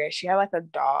never forget, she had like a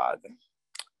dog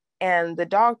and the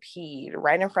dog peed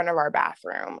right in front of our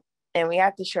bathroom and we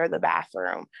had to share the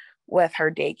bathroom with her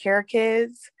daycare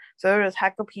kids. So there was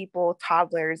heck of people,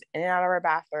 toddlers in and out of our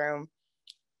bathroom.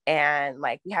 And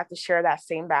like we have to share that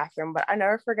same bathroom. But I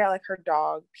never forget like her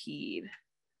dog peed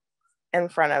in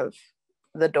front of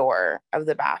the door of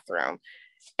the bathroom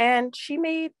and she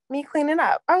made me clean it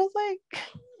up. I was like,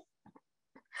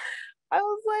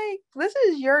 this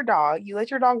is your dog. You let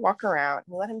your dog walk around,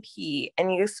 you let him pee,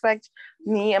 and you expect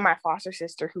me and my foster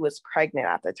sister, who was pregnant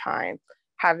at the time,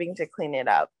 having to clean it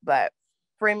up. But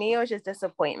for me, it was just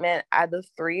disappointment. Out of the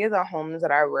 3 of the homes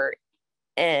that I were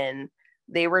in,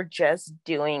 they were just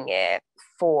doing it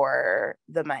for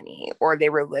the money or they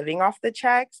were living off the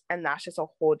checks. And that's just a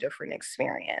whole different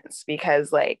experience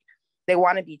because like they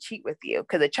want to be cheap with you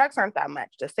because the checks aren't that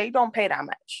much. The state don't pay that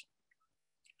much,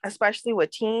 especially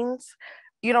with teens.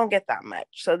 You don't get that much.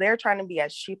 So they're trying to be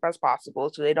as cheap as possible.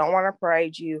 So they don't want to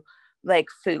provide you like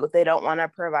food. They don't want to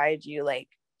provide you like,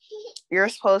 you're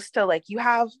supposed to like, you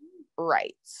have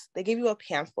rights. They give you a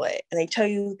pamphlet and they tell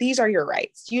you these are your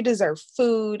rights. You deserve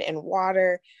food and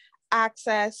water,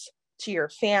 access to your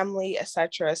family,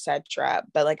 etc., etc.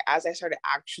 But like as I started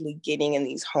actually getting in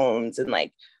these homes and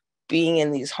like being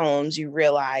in these homes, you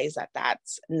realize that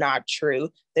that's not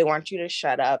true. They want you to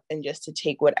shut up and just to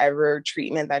take whatever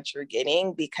treatment that you're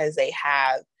getting because they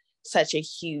have such a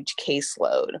huge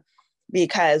caseload.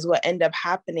 Because what ended up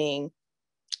happening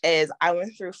is I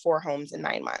went through 4 homes in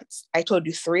 9 months. I told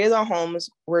you 3 of the homes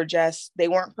were just, they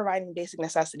weren't providing basic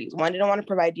necessities. One didn't want to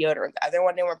provide deodorant. The other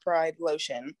one didn't want to provide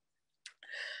lotion.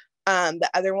 The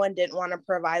other one didn't want to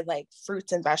provide like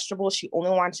fruits and vegetables. She only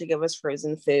wanted to give us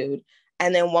frozen food.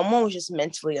 And then one was just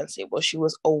mentally unstable. She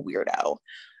was a weirdo.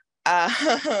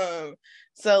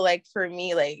 So like for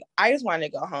me, like I just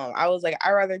wanted to go home. I was like,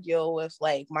 I'd rather deal with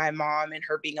like my mom and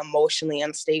her being emotionally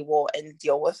unstable and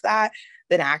deal with that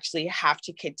than actually have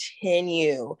to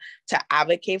continue to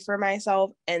advocate for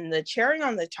myself. And the cherry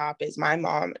on the top is my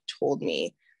mom told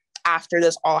me after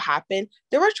this all happened,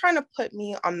 they were trying to put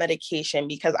me on medication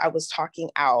because I was talking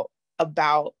out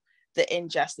about the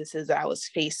injustices that I was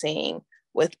facing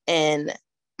within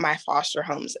my foster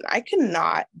homes. And I could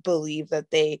not believe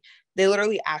that they they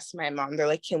literally asked my mom, they're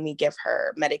like, can we give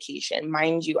her medication?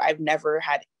 Mind you, I've never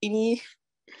had any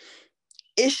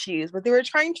issues, but they were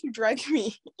trying to drug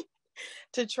me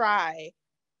to try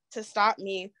to stop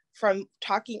me from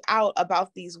talking out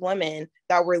about these women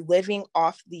that were living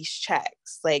off these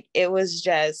checks. Like, it's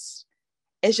just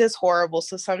horrible.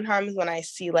 So sometimes when I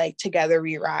see like Together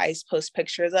We Rise post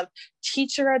pictures of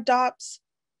teacher adopts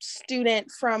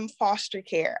student from foster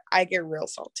care, I get real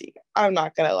salty. I'm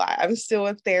not gonna lie. I'm still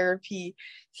in therapy,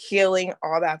 healing,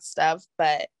 all that stuff.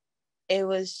 But it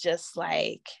was just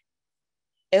like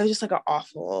an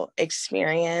awful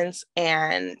experience.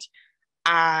 And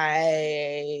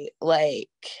I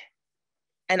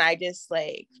just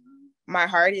like, my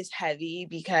heart is heavy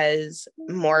because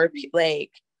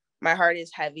my heart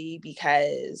is heavy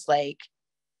because like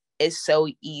it's so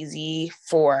easy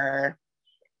for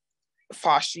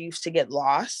foster youth to get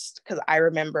lost. Because I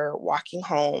remember walking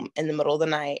home in the middle of the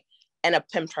night and a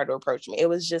pimp tried to approach me. It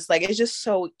was just like, it's just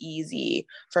so easy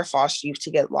for foster youth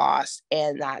to get lost,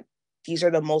 and that these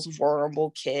are the most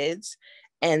vulnerable kids,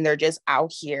 and they're just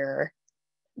out here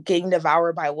getting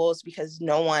devoured by wolves because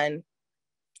no one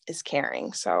is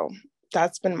caring. So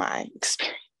that's been my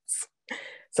experience.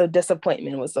 So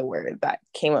disappointment was the word that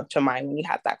came up to mind when you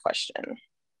had that question.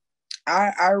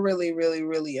 I really, really,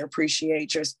 really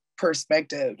appreciate your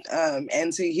perspective.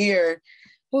 And to hear,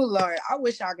 oh Lord, I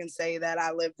wish I can say that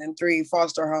I lived in 3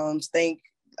 foster homes.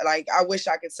 I wish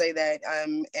I could say that.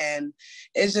 And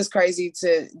it's just crazy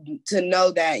to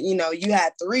know that, you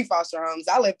had 3 foster homes.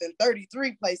 I lived in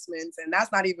 33 placements, and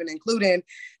that's not even including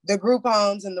the group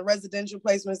homes and the residential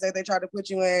placements that they try to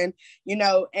put you in,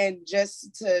 and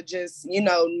just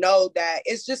know that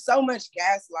it's just so much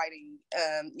gaslighting,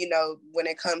 when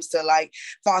it comes to like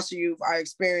foster youth, our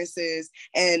experiences.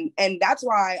 And that's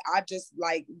why I just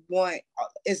like want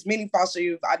as many foster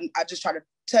youth. I just try to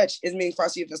touch as many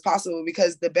foster youth as possible,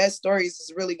 because the best stories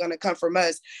is really going to come from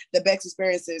us. The best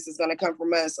experiences is going to come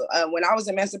from us. When I was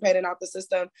emancipating out the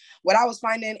system, what I was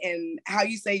finding, and how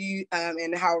you say you,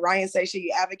 and how Ryan says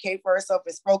she advocated for herself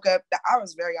and spoke up, that I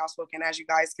was very outspoken, as you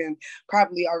guys can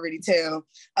probably already tell.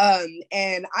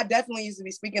 And I definitely used to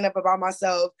be speaking up about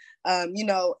myself,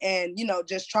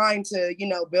 just trying to,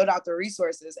 build out the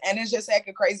resources. And it's just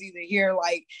hecka crazy to hear,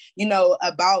 like,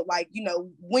 about like,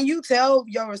 when you tell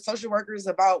your social workers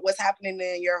about what's happening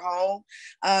in your home,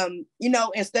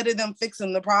 instead of them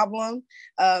fixing the problem,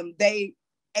 they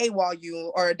AWOL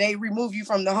you, or they remove you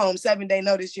from the home, 7-day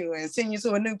notice you, and send you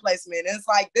to a new placement. And it's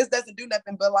like, this doesn't do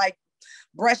nothing but like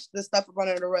brush the stuff up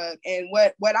under the rug. And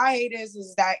what I hate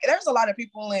is that there's a lot of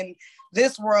people in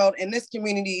this world, in this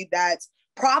community, that's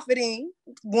profiting,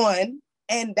 one,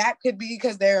 and that could be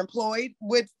because they're employed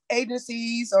with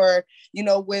agencies or,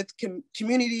 with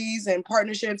communities and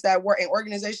partnerships that work, and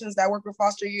organizations that work with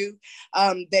foster youth.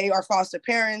 They are foster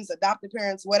parents, adopted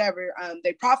parents, whatever.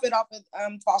 They profit off of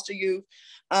foster youth,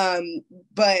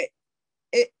 but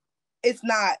it's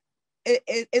not.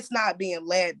 It's not being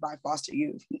led by foster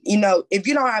youth. If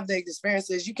you don't have the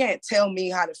experiences, you can't tell me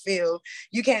how to feel.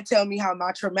 You can't tell me how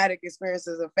my traumatic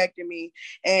experiences affected me.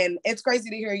 And it's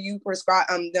crazy to hear you prescribe,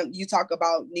 you talk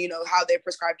about, how they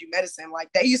prescribed you medicine.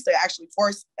 Like, they used to actually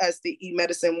force us to eat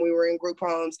medicine when we were in group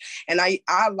homes. And I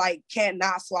like can't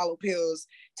not swallow pills.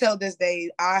 Till this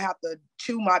day, I have to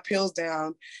chew my pills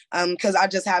down because I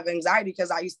just have anxiety,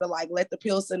 because I used to like let the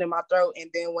pills sit in my throat,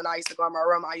 and then when I used to go in my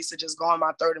room, I used to just go in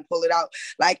my throat and pull it out.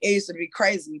 Like, it used to be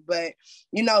crazy. But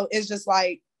it's just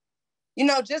like,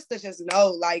 just to know,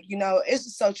 like, it's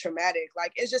just so traumatic.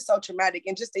 Like, it's just so traumatic.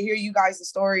 And just to hear you guys'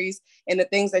 stories and the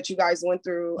things that you guys went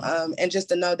through, and just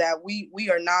to know that we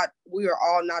are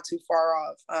all not too far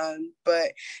off.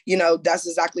 But, that's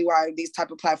exactly why these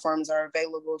type of platforms are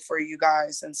available for you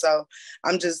guys. And so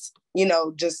I'm just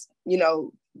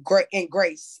great in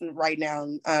grace right now,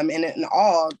 and in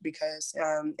awe, because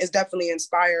it's definitely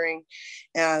inspiring,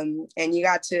 and you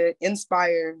got to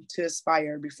inspire to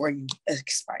aspire before you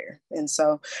expire. And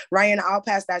so, Ryan, I'll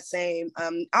pass that same.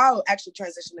 I'll actually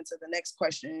transition into the next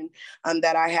question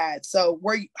that I had. So,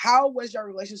 how was your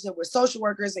relationship with social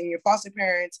workers and your foster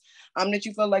parents? Did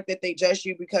you feel like that they judged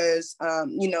you because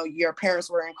your parents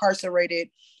were incarcerated?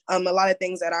 A lot of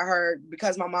things that I heard,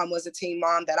 because my mom was a teen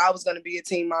mom, that I was going to be a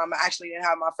teen mom. I actually didn't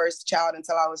have my first child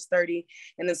until I was 30,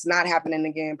 and it's not happening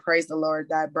again. Praise the Lord.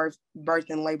 That birth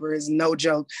and labor is no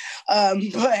joke.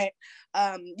 But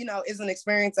is an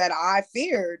experience that I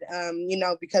feared,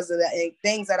 because of the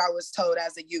things that I was told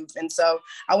as a youth. And so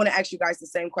I want to ask you guys the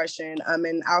same question,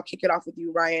 and I'll kick it off with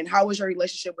you, Ryan. How was your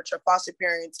relationship with your foster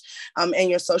parents and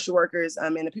your social workers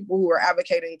and the people who were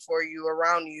advocating for you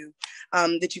around you?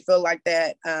 Did you feel like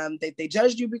that they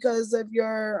judged you because of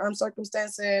your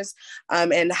circumstances?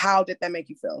 And how did that make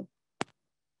you feel?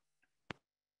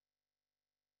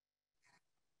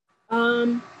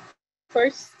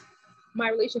 First, my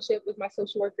relationship with my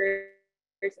social workers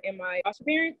and my foster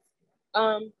parents.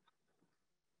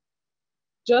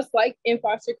 Just like in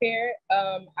foster care,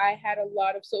 I had a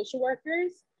lot of social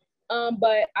workers,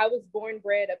 but I was born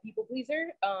bred a people pleaser,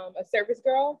 a service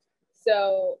girl.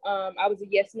 So I was a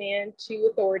yes man to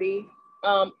authority,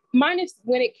 minus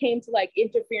when it came to like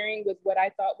interfering with what I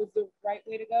thought was the right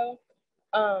way to go.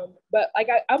 But like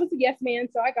I was a yes man,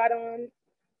 so I got on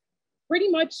pretty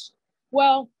much,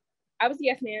 well, I was a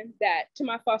yes man to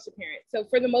my foster parents. So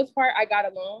for the most part, I got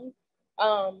along.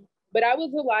 But I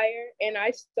was a liar and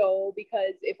I stole,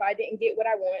 because if I didn't get what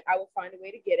I want, I would find a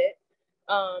way to get it.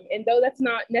 And though that's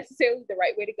not necessarily the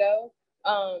right way to go,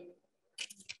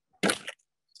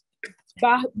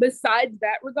 but besides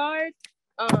that regard,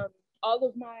 all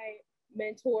of my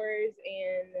mentors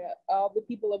and all the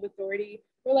people of authority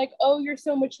were like, oh, you're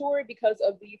so mature because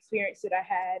of the experience that I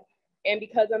had. And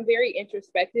because I'm very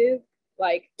introspective,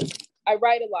 like I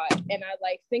write a lot and I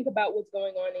like think about what's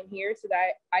going on in here so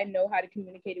that I know how to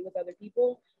communicate it with other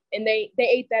people. And they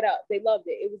ate that up. They loved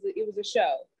it. It was a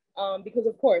show. Because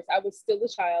of course I was still a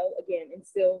child again, and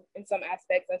still in some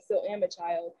aspects I still am a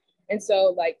child. And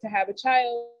so like to have a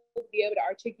child be able to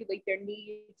articulate their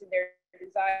needs and their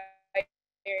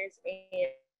desires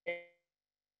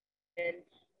and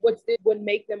what would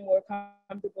make them more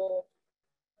comfortable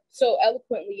so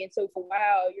eloquently and so for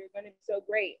wow, you're gonna be so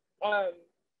great.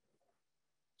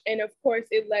 And of course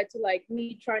it led to like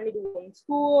me trying to do in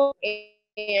school, and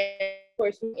of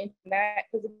course we into that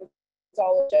because it's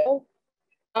all a show.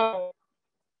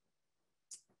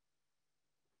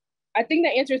 I think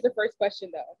that answers the first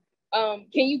question though.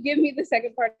 Can you give me the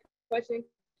second part of the question?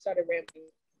 Started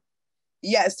rambling.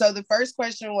 Yeah, so the first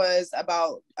question was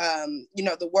about,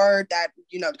 the word that,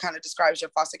 kind of describes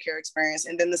your foster care experience.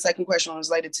 And then the second question was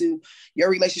related to your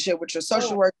relationship with your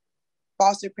social worker,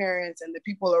 foster parents, and the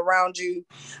people around you,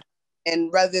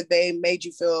 and whether they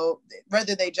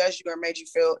judged you or made you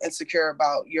feel insecure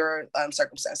about your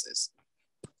circumstances.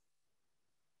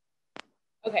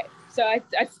 Okay, so I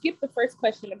skipped the first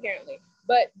question apparently,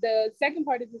 but the second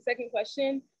part is the second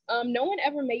question. No one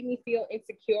ever made me feel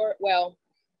insecure. Well,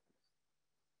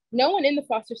 no one in the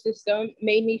foster system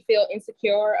made me feel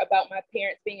insecure about my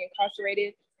parents being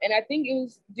incarcerated. And I think it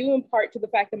was due in part to the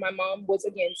fact that my mom was,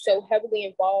 again, so heavily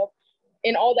involved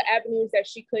in all the avenues that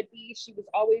she could be. She was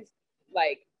always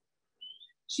like,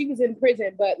 she was in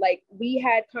prison, but like we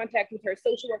had contact with her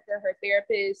social worker, her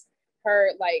therapist,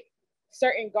 her like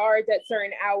certain guards at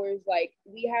certain hours. Like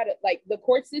we had like the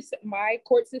court system, my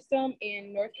court system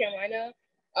in North Carolina,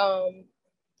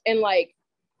 and like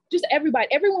just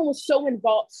everyone was so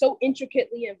involved, so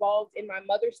intricately involved in my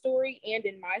mother's story and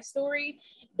in my story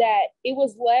that it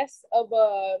was less of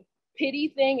a pity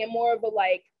thing and more of a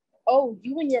like, oh,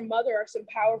 you and your mother are some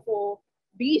powerful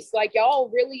beasts. Like y'all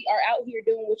really are out here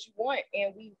doing what you want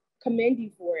and we commend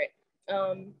you for it.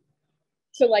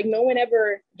 So like no one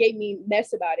ever gave me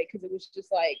mess about it because it was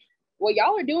just like, well,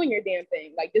 y'all are doing your damn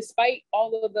thing. Like despite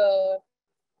all of the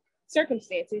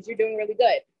circumstances, you're doing really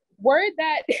good. Word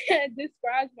that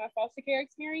describes my foster care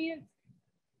experience,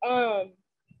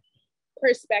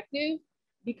 perspective,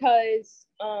 because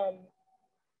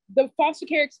the foster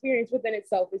care experience within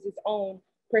itself is its own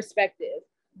perspective.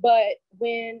 But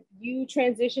when you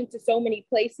transition to so many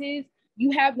places, you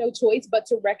have no choice but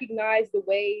to recognize the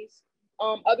ways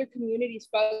other communities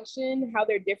function, how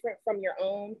they're different from your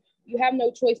own. You have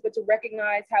no choice but to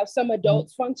recognize how some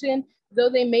adults function, though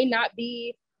they may not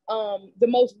be the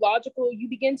most logical. You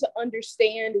begin to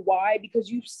understand why, because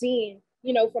you've seen,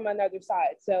 from another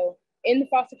side. So in the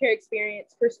foster care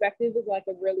experience, perspective is like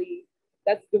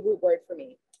that's the root word for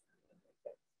me.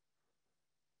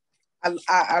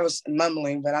 I was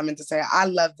mumbling, but I meant to say, I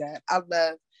love that.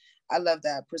 I love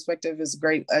that. Perspective is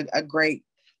great, a great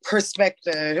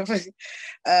perspective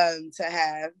to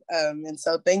have. And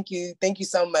so thank you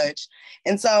so much.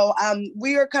 And so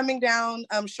we are coming down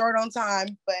short on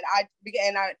time, but I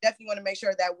definitely want to make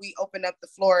sure that we open up the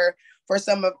floor for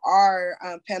some of our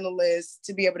panelists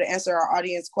to be able to answer our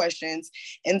audience questions.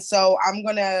 And so I'm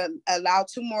going to allow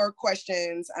 2 more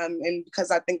questions, and because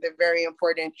I think they're very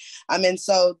important. And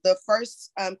so the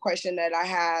first question that I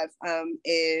have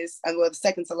is, well, the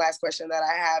second to last question that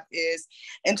I have is,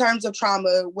 in terms of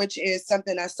trauma, which is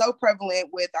something that's so prevalent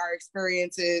with our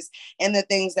experiences and the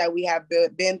things that we have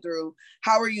been through,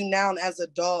 how are you now as an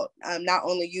adult, not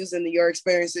only using your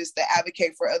experiences to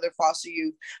advocate for other foster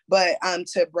youth, but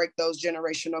to break those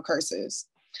generational curses?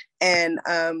 And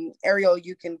Ariel,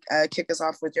 you can kick us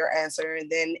off with your answer, and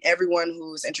then everyone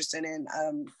who's interested in,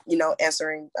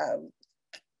 answering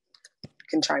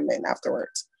can chime in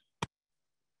afterwards.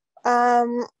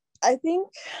 I think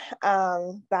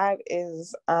that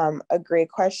is a great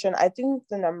question. I think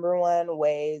the number one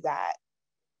way that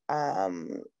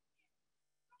I'm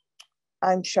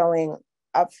showing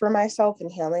up for myself and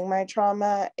healing my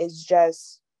trauma is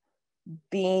just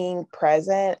being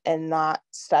present and not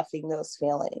stuffing those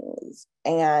feelings,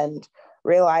 and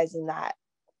realizing that,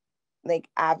 like,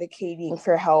 advocating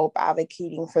for help,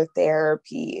 advocating for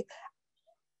therapy,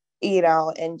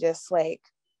 and just like,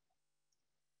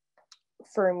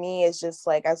 for me, is just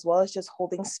like, as well as just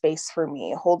holding space for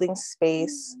me. Holding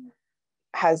space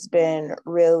has been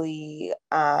really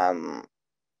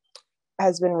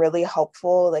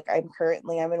helpful. Like, I'm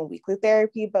in weekly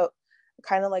therapy, but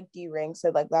kind of like D Ring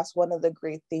said, like, that's one of the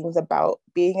great things about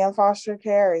being in foster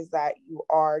care, is that you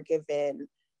are given,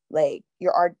 like,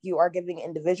 you are giving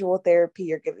individual therapy,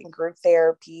 you're giving group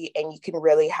therapy, and you can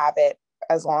really have it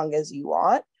as long as you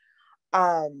want.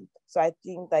 So I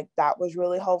think, like, that was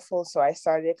really helpful. So I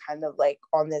started kind of like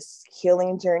on this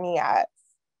healing journey at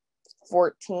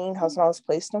 14, when I was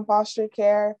placed in foster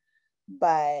care.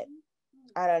 But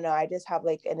I don't know, I just have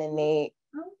like an innate,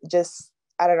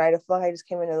 I don't know, I feel like I just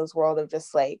came into this world of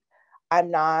just like,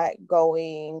 I'm not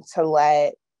going to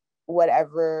let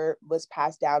whatever was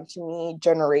passed down to me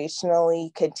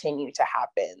generationally continue to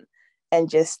happen, and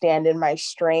just stand in my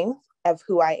strength of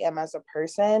who I am as a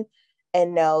person,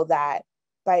 and know that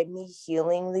by me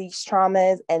healing these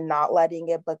traumas and not letting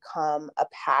it become a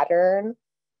pattern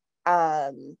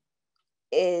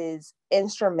is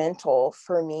instrumental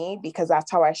for me, because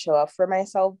that's how I show up for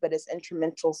myself, but it's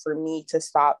instrumental for me to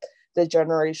stop the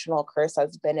generational curse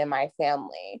that's been in my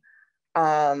family.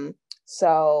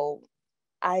 So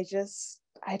I just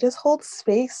hold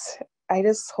space. I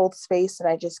just hold space, and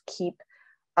I just keep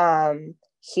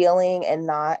healing and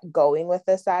not going with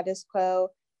the status quo,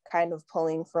 kind of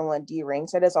pulling from what D Ring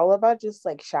said. It's all about just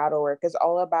like shadow work. It's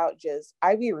all about just,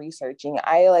 I be researching.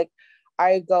 I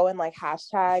go in like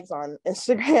hashtags on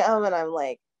Instagram, and I'm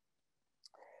like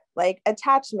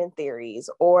attachment theories,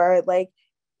 or like,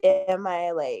 am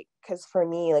I like, because for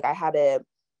me, like, I had a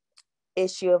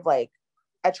issue of like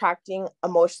attracting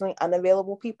emotionally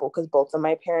unavailable people, because both of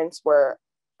my parents were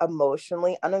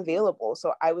emotionally unavailable.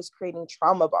 So I was creating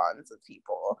trauma bonds with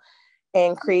people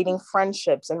and creating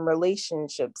friendships and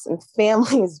relationships and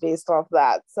families based off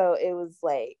that. So it was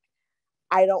like,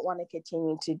 I don't want to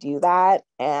continue to do that.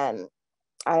 And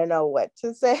I don't know what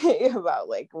to say about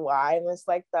like why I'm just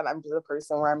like that. I'm just a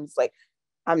person where I'm just like,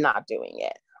 I'm not doing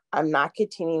it. I'm not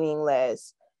continuing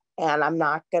this. And I'm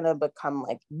not going to become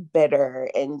like bitter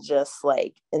and just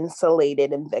like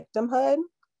insulated in victimhood.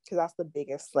 Because that's the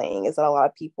biggest thing, is that a lot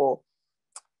of people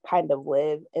kind of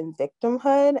live in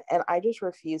victimhood. And I just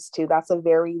refuse to. That's a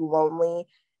very lonely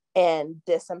and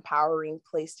disempowering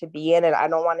place to be in. And I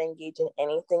don't want to engage in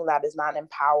anything that is not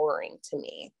empowering to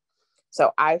me.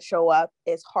 So I show up.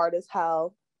 It's hard as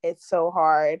hell. It's so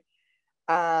hard.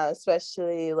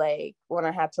 Especially like when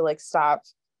I had to like stop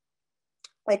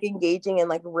like engaging in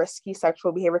like risky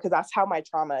sexual behavior, because that's how my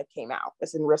trauma came out,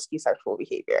 was in risky sexual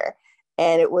behavior.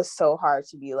 And it was so hard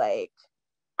to be like,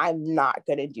 I'm not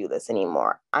going to do this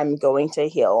anymore. I'm going to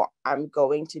heal. I'm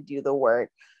going to do the work,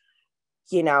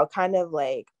 kind of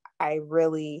like, I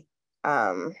really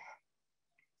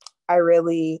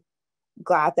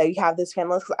glad that you have this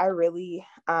panelist, because I really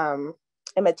am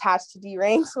attached to D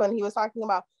Ranks when he was talking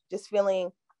about just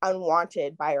feeling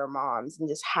unwanted by our moms, and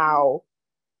just how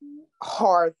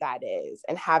hard that is,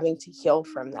 and having to heal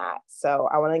from that. So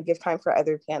I want to give time for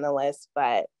other panelists,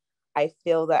 but I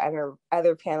feel that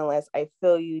other panelists, I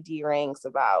feel you, D Ranks,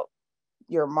 about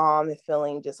your mom and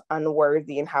feeling just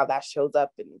unworthy, and how that shows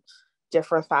up in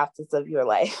different facets of your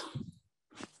life.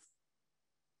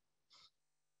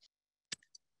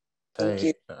 Thank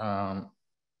you.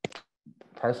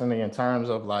 Personally, in terms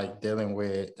of like dealing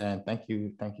with, and thank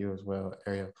you as well,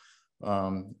 Ariel.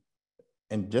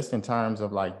 And just in terms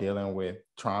of like dealing with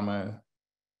trauma,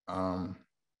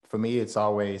 for me, it's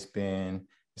always been,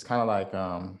 it's kind of like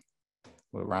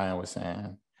what Ryan was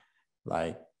saying.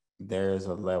 like there's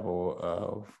a level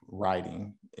of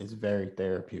writing. It's very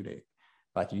therapeutic.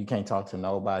 Like you can't talk to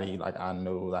nobody. Like I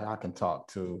knew, like I can talk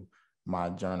to my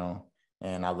journal,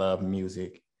 and I love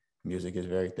music. Music is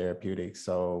very therapeutic.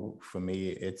 So for me,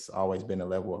 it's always been a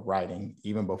level of writing.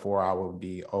 Even before I would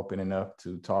be open enough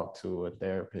to talk to a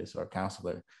therapist or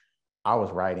counselor, I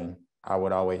was writing. I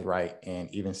would always write, and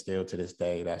even still to this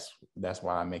day, that's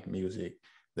why I make music.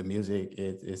 The music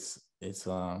it's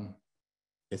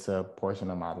a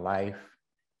portion of my life.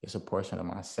 It's a portion of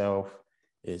myself.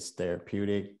 It's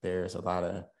therapeutic. There's a lot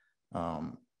of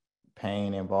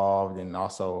pain involved, and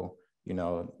also,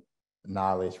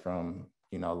 knowledge from,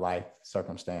 life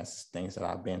circumstances, things that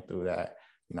I've been through that,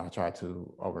 I try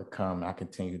to overcome. I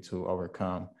continue to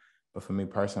overcome. But for me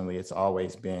personally, it's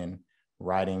always been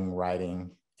writing,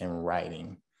 writing, and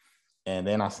writing. And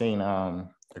then I seen a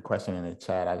question in the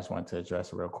chat. I just wanted to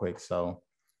address it real quick. So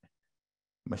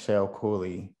Michelle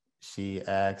Cooley, she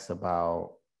asks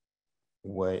about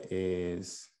what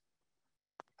is.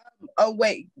 Oh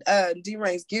wait,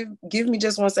 D-Ranks, give me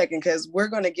just 1 second, because we're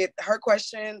gonna get her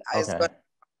question. Is Okay. going to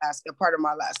ask a part of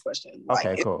my last question.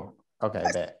 Okay, cool. Okay,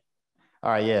 bet.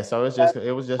 All right, yeah. So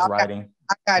it was just writing.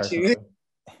 I got you.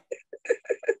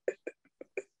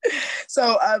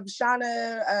 So,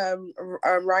 Shauna,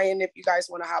 Ryan, if you guys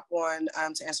want to hop on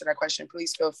to answer that question,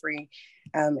 please feel free.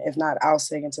 If not, I'll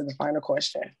sing into the final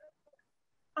question.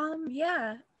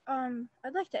 Yeah.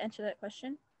 I'd like to answer that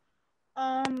question.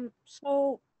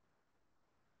 So,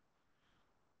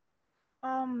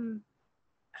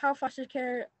 how foster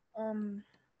care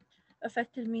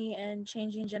affected me and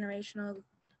changing generational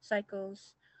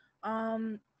cycles. I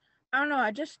don't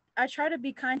know. I try to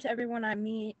be kind to everyone I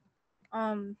meet.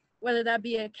 Whether that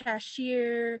be a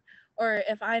cashier, or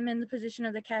if I'm in the position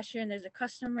of the cashier and there's a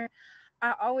customer,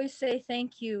 I always say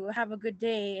thank you, have a good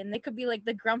day. And they could be like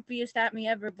the grumpiest at me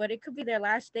ever, but it could be their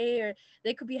last day, or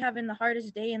they could be having the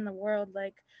hardest day in the world.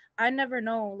 Like, I never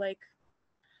know. Like,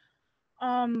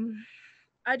 I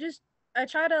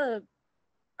try to,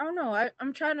 I don't know. I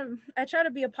try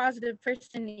to be a positive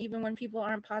person even when people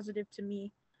aren't positive to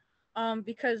me.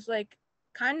 Because like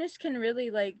kindness can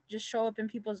really like just show up in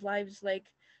people's lives like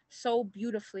so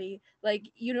beautifully. Like,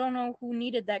 you don't know who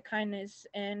needed that kindness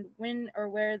and when or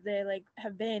where they like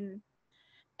have been.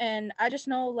 And I just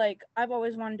know, like, I've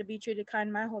always wanted to be treated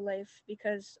kind my whole life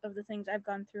because of the things I've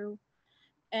gone through.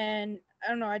 And I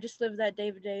don't know, I just live that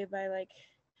day to day by like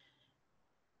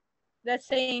that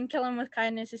saying, kill them with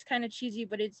kindness. Is kind of cheesy,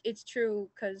 but it's true,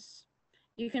 because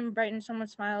you can brighten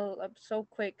someone's smile up so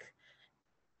quick.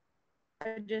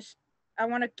 I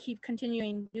want to keep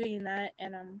continuing doing that.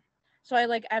 And so I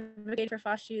like advocate for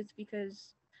foster youth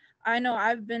because I know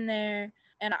I've been there,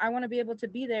 and I want to be able to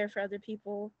be there for other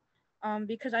people,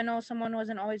 because I know someone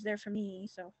wasn't always there for me.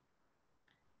 So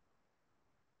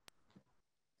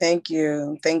Thank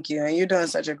you. And you're doing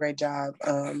such a great job.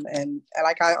 And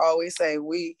like I always say,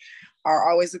 we are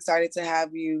always excited to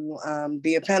have you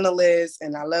be a panelist.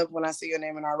 And I love when I see your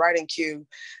name in our writing queue,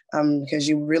 because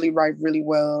you really write really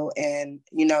well, and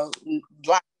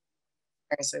lot of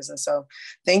experiences. And so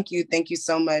thank you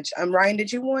so much. Ryan,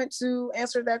 did you want to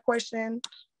answer that question?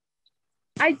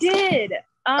 I did. Okay.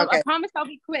 I promise I'll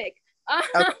be quick.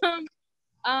 Okay.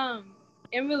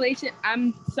 In relation,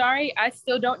 I'm sorry, I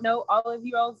still don't know all of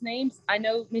you all's names. I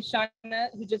know Miss Shauna,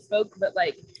 who just spoke, but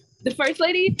like the first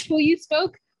lady who you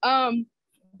spoke,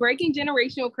 breaking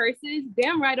generational curses,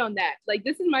 damn right on that. Like,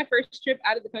 this is my first trip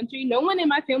out of the country. No one in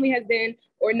my family has been,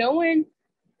 or no one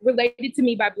related to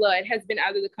me by blood has been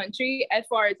out of the country as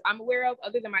far as I'm aware of,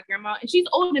 other than my grandma. And she's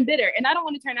old and bitter, and I don't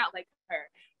want to turn out like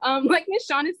her. Like Miss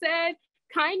Shauna said,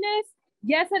 kindness,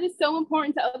 yes, that is so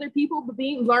important to other people, but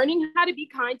learning how to be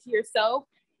kind to yourself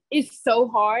is so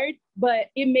hard, but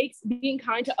it makes being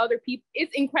kind to other people,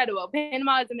 it's incredible.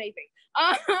 Panama is amazing.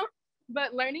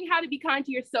 But learning how to be kind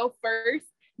to yourself first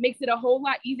makes it a whole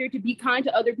lot easier to be kind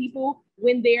to other people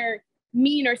when they're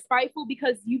mean or spiteful,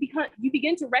 because you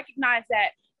begin to recognize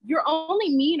that you're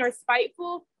only mean or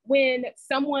spiteful when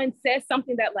someone says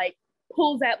something that like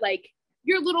pulls at like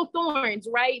your little thorns,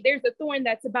 right? There's a thorn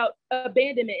that's about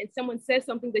abandonment, and someone says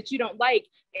something that you don't like,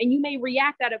 and you may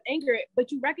react out of anger,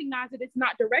 but you recognize that it's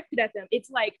not directed at them.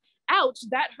 It's like, ouch,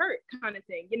 that hurt kind of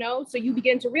thing, So you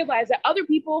begin to realize that other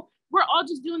people, we're all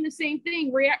just doing the same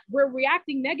thing. We're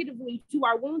reacting negatively to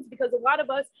our wounds because a lot of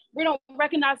us, we don't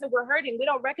recognize that we're hurting. We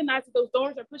don't recognize that those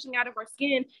thorns are pushing out of our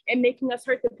skin and making us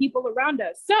hurt the people around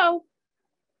us. So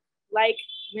like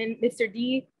when Mr.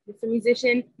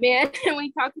 Musician, man, when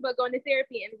he talks about going to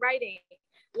therapy and writing,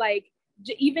 like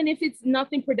even if it's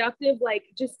nothing productive, like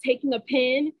just taking a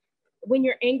pen when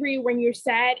you're angry, when you're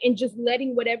sad, and just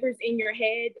letting whatever's in your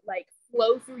head like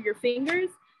flow through your fingers,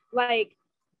 like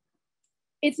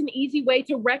it's an easy way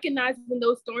to recognize when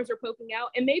those thorns are poking out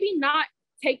and maybe not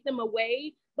take them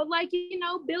away, but like, you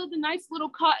know, build a nice little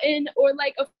cotton or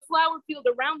like a flower field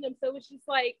around them. So it's just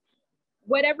like,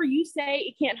 whatever you say,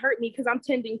 it can't hurt me because I'm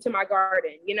tending to my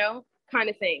garden, you know, kind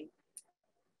of thing.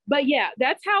 But yeah,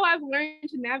 that's how I've learned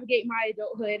to navigate my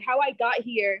adulthood, how I got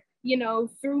here, you know,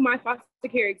 through my foster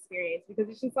care experience, because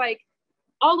it's just like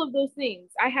all of those things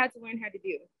I had to learn how to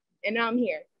do. And now I'm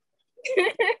here.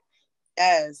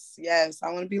 Yes.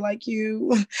 I want to be like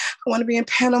you. I want to be in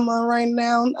Panama right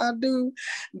now. I do.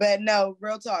 But no,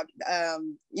 real talk.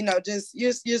 You know, just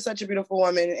you're such a beautiful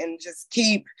woman, and just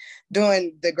keep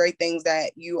doing the great things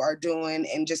that you are doing,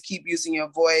 and just keep using your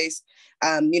voice.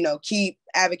 You know, keep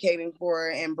advocating for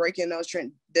and breaking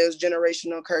those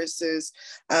generational curses.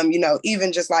 You know,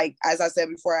 even just like, as I said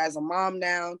before, as a mom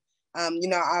now, you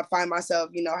know, I find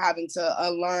myself, you know, having to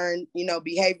unlearn, you know,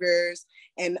 behaviors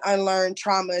and unlearn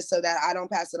trauma so that I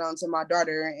don't pass it on to my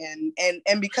daughter.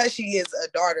 And because she is a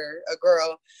daughter, a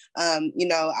girl, you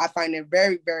know, I find it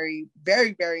very, very,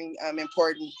 very, very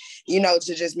important, you know,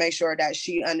 to just make sure that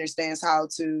she understands how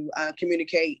to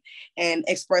communicate and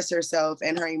express herself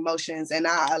and her emotions. And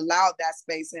I allowed that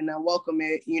space and I welcome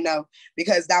it, you know,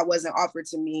 because that wasn't offered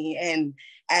to me. And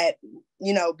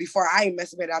you know, before I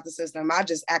emancipated out the system, I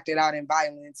just acted out in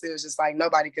violence. It was just like,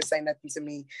 nobody could say nothing to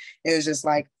me. It was just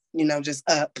like, you know, just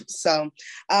up. So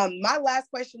my last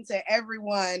question to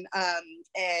everyone,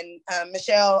 and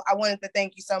Michelle, I wanted to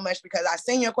thank you so much because I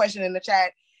seen your question in the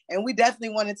chat and we definitely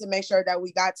wanted to make sure that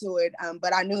we got to it.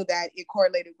 But I knew that it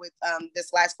correlated with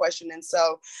this last question. And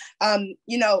so,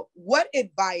 you know, what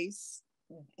advice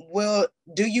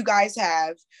do you guys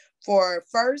have for,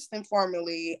 first and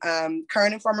formerly,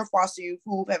 current and former foster youth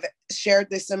who have shared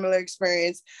this similar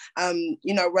experience,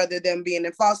 you know, rather than being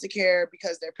in foster care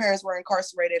because their parents were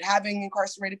incarcerated, having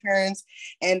incarcerated parents,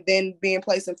 and then being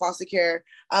placed in foster care.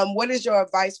 What is your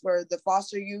advice for the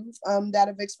foster youth that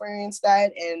have experienced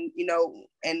that, and, you know,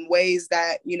 and ways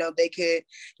that, you know, they could,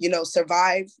 you know,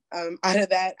 survive out of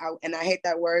that? And I hate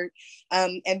that word.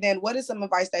 And then what is some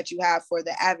advice that you have for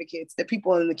the advocates, the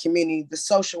people in the community, the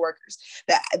social workers,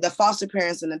 the foster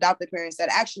parents and adopted parents that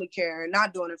actually care and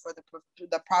not doing it for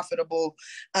the profitable,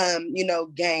 you know,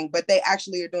 gain, but they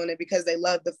actually are doing it because they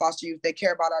love the foster youth. They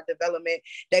care about our development.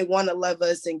 They want to love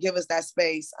us and give us that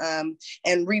space,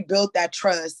 and rebuild that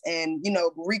trust and, you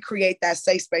know, recreate that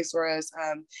safe space for us.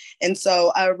 And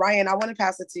so, Ryan, I want to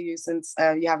pass it to you since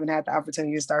you haven't had the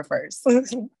opportunity to start first.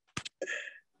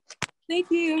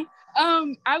 Thank you.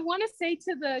 I want to say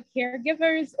to the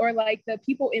caregivers or like the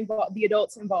people involved, the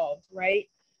adults involved, right?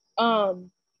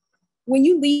 When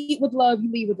you lead with love,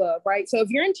 you lead with love, right? So if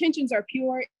your intentions are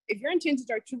pure, if your intentions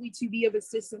are truly to be of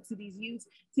assistance to these youth,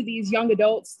 to these young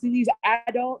adults, to these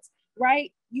adults,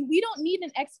 right? We don't need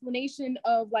an explanation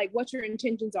of like what your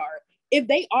intentions are. If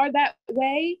they are that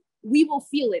way, we will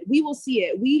feel it. We will see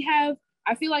it.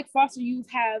 I feel like foster youth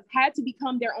have had to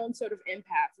become their own sort of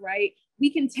empath, right? We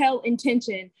can tell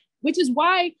intention, which is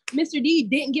why Mr. D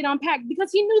didn't get unpacked,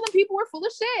 because he knew that people were full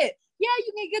of shit. Yeah,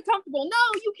 you can get comfortable.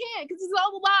 No, you can't, because it's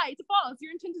all a lie. It's a false.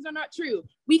 Your intentions are not true.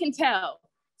 We can tell.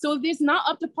 So if it's not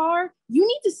up to par, you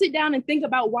need to sit down and think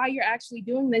about why you're actually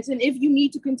doing this and if you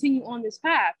need to continue on this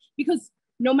path. Because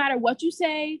no matter what you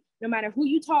say, no matter who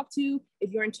you talk to, if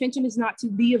your intention is not to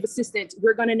be of assistance,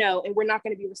 we're going to know, and we're not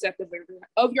going to be receptive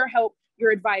of your help,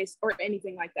 your advice, or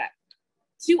anything like that.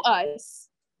 To us,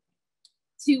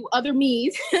 to other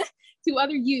me's, to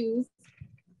other yous,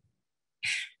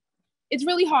 it's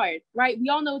really hard, right? We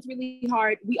all know it's really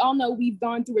hard. We all know we've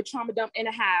gone through a trauma dump and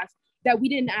a half that we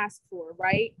didn't ask for,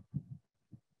 right?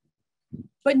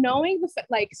 But knowing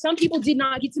like some people did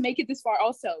not get to make it this far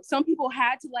also. Some people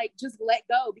had to like just let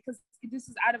go because this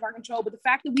is out of our control. But the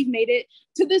fact that we've made it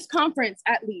to this conference,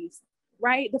 at least,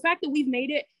 right? The fact that we've made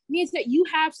it means that you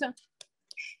have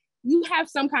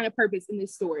some kind of purpose in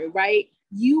this story, right?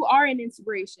 You are an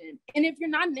inspiration. And if you're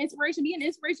not an inspiration, be an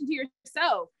inspiration to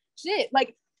yourself. Shit,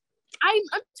 like I'm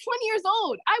 20 years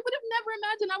old. I would have never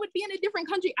imagined I would be in a different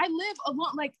country. I live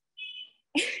alone, like,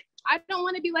 I don't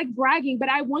want to be like bragging, but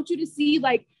I want you to see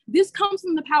like this comes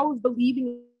from the power of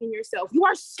believing in yourself. You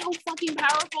are so fucking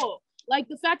powerful. Like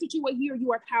the fact that you are here,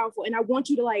 you are powerful. And I want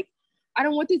you to like, I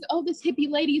don't want this hippie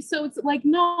lady. So it's like,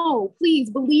 no, please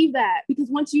believe that. Because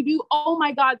once you do, oh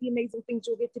my God, the amazing things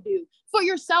you'll get to do for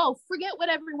yourself. Forget what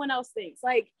everyone else thinks.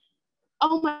 Like,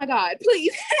 oh my God,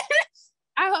 please.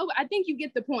 I think you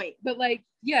get the point, but like,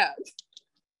 yeah.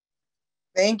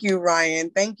 Thank you, Ryan.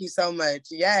 Thank you so much.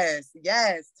 Yes,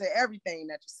 yes, to everything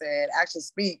that you said. Action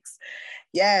speaks.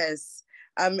 Yes.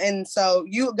 And so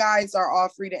you guys are all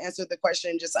free to answer the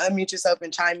question. Just unmute yourself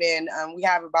and chime in. We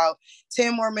have about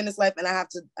 10 more minutes left, and I have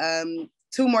to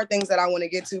two more things that I want to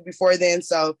get to before then.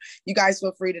 So you guys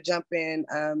feel free to jump in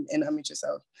and unmute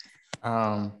yourself.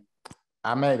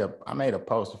 I made a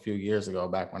post a few years ago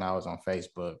back when I was on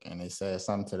Facebook, and it said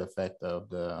something to the effect of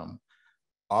the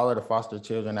all of the foster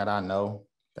children that I know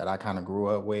that I kind of grew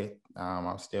up with.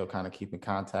 I'm still kind of keeping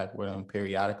contact with them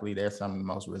periodically. They're some of the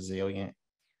most resilient,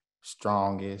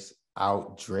 strongest,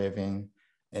 out-driven,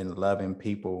 and loving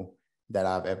people that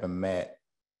I've ever met.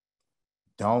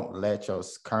 Don't let your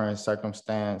current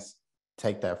circumstance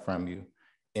take that from you.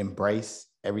 Embrace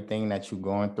everything that you're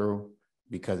going through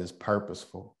because it's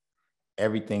purposeful.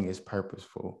 Everything is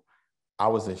purposeful. I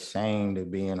was ashamed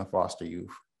of being a foster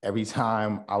youth. Every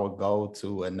time I would go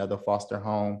to another foster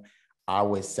home, I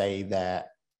would say that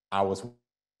I was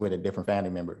with a different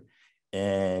family member.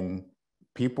 And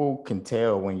people can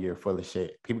tell when you're full of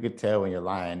shit. People can tell when you're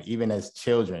lying. Even as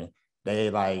children, they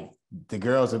like, the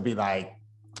girls would be like,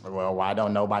 well, why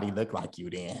don't nobody look like you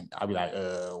then? I'd be like,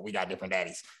 we got different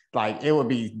daddies. Like, it would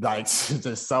be like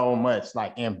just so much.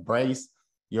 Like, embrace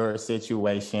your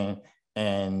situation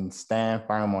and stand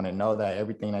firm on it. Know that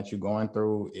everything that you're going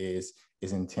through is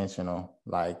intentional.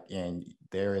 Like, and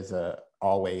there is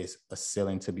always a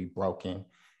ceiling to be broken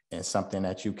and something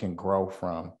that you can grow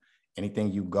from.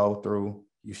 Anything you go through,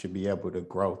 you should be able to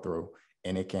grow through,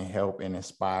 and it can help and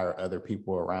inspire other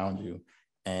people around you.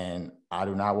 And I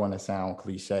do not want to sound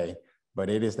cliche, but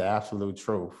it is the absolute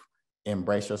truth.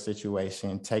 Embrace your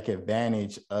situation, take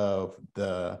advantage of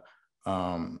the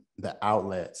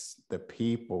outlets, the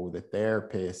people, the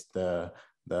therapists,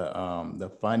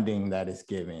 the funding that is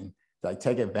given. Like,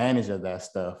 take advantage of that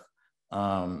stuff.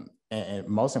 And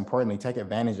most importantly, take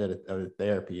advantage of the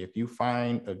therapy. If you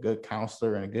find a good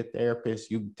counselor and a good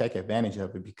therapist, you take advantage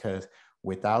of it, because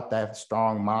without that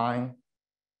strong mind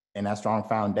and that strong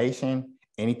foundation,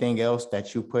 anything else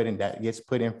that you put in, that gets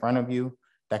put in front of you,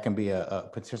 that can be a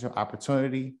potential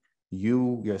opportunity,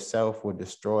 you yourself will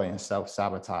destroy and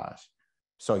self-sabotage.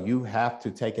 So you have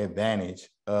to take advantage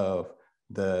of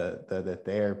the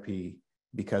therapy,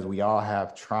 because we all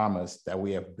have traumas that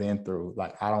we have been through.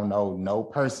 Like, I don't know no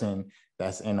person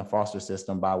that's in the foster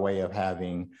system by way of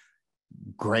having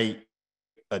great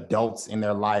adults in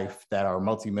their life that are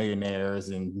multimillionaires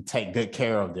and take good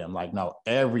care of them. Like, no,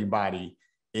 everybody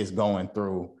is going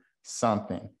through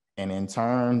something. And in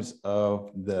terms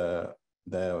of the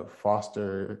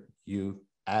foster youth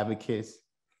advocates,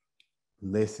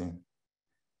 listen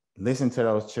to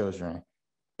those children.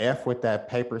 F what that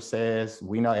paper says.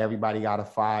 We know everybody got a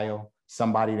file.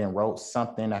 Somebody then wrote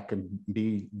something that could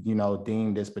be,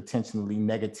 deemed as potentially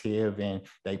negative, and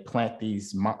they plant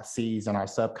these seeds in our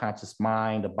subconscious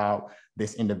mind about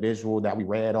this individual that we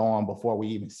read on before we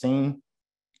even seen.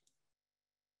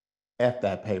 F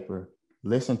that paper.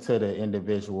 Listen to the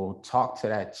individual. Talk to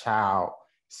that child.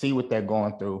 See what they're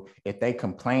going through. If they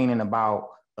complaining about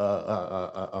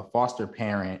a foster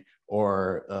parent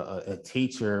or a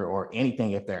teacher or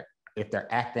anything, if they're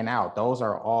acting out, those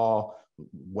are all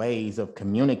ways of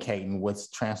communicating what's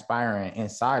transpiring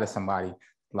inside of somebody.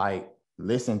 Like,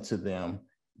 listen to them.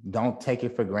 Don't take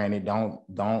it for granted. Don't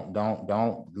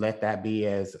let that be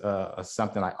as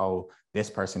something like, oh, this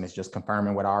person is just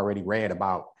confirming what I already read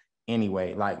about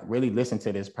anyway. Like, really listen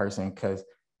to this person, because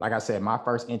like I said, my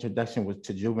first introduction was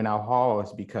to juvenile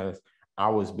halls because I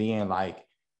was being like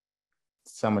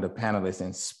some of the panelists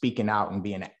and speaking out and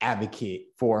being an advocate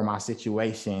for my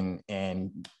situation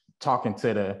and talking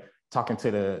to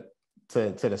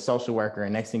the social worker.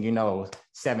 And next thing you know,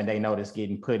 7-day notice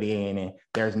getting put in and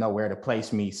there's nowhere to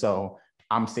place me. So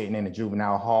I'm sitting in a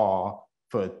juvenile hall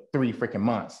for 3 freaking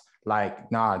months.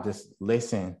 Like, nah, just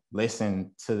listen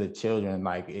to the children.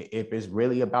 Like, if it's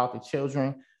really about the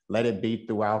children, let it be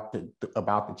about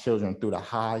the children through the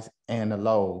highs and the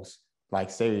lows. Like,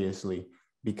 seriously,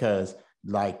 because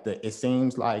like it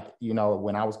seems like,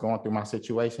 when I was going through my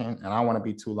situation, and I don't want to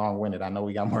be too long-winded, I know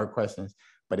we got more questions,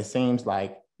 but it seems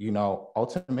like,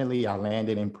 ultimately I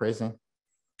landed in prison,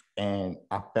 and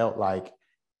I felt like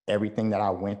everything that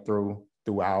I went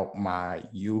throughout my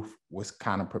youth was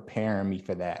kind of preparing me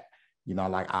for that.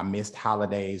 Like, I missed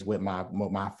holidays with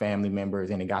my family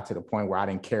members, and it got to the point where I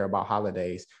didn't care about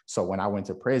holidays. So when I went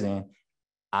to prison,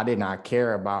 I did not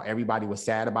care about, everybody was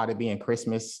sad about it being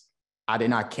Christmas. I did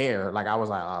not care. Like, I was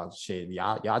like, oh shit,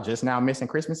 y'all just now missing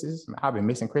Christmases? I've been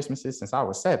missing Christmases since I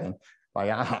was 7.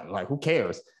 Like, who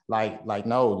cares? Like,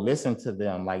 no, listen to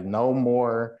them. Like, no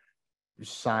more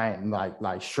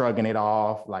like shrugging it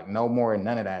off, like no more,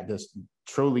 none of that. Just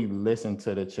truly listen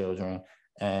to the children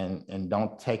and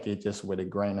don't take it just with a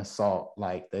grain of salt.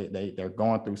 Like they're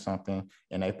going through something,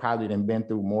 and they probably done been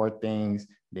through more things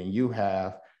than you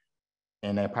have,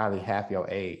 and they're probably half your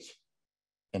age,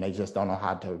 and they just don't know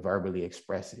how to verbally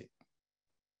express it.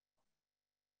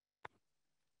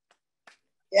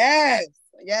 Yes,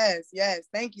 yes, yes.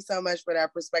 Thank you so much for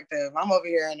that perspective. I'm over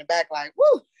here in the back like,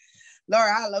 woo. Laura,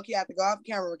 I low-key have to go off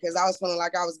camera because I was feeling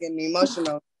like I was getting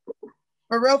emotional.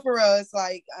 For real, it's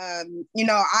like, you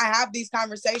know, I have these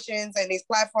conversations and these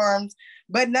platforms,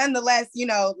 but nonetheless, you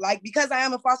know, like, because I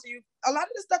am a foster youth, a lot of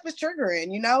this stuff is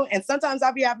triggering, you know, and sometimes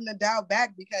I'll be having to dial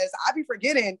back because I be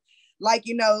forgetting, like,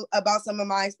 you know, about some of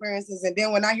my experiences. And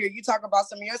then when I hear you talk about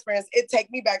some of your experience, it take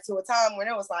me back to a time when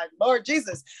it was like, Lord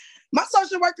Jesus, my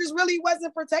social workers really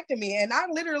wasn't protecting me. And I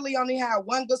literally only had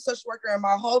one good social worker in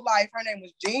my whole life. Her name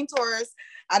was Jean Torres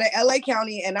out of LA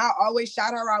County. And I always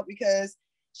shout her out because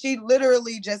she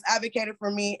literally just advocated for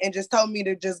me and just told me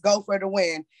to just go for the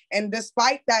win. And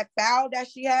despite that foul that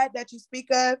she had that you speak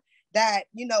of, that,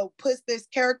 you know, puts this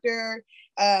character,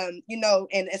 you know,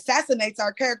 and assassinates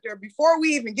our character before we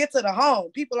even get to the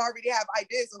home. People already have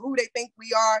ideas of who they think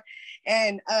we are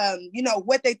and, you know,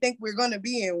 what they think we're going to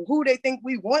be and who they think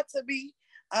we want to be.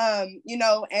 You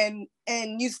know, and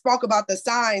you spoke about the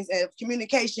signs of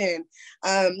communication,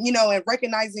 you know, and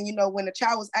recognizing, you know, when a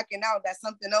child was acting out, that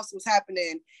something else was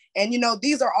happening. And, you know,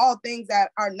 these are all things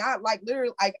that are not like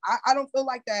literally, like, I don't feel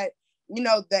like that, you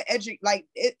know, like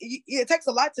it takes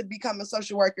a lot to become a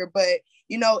social worker, but,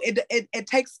 you know, it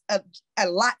takes a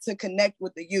lot to connect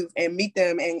with the youth and meet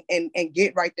them and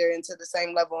get right there into the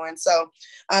same level. And so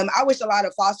I wish a lot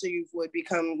of foster youth would be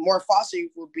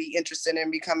interested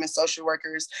in becoming social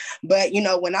workers. But, you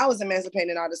know, when I was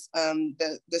emancipated out of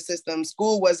the system,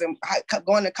 school wasn't,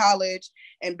 going to college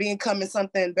and becoming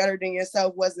something better than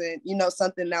yourself wasn't, you know,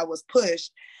 something that was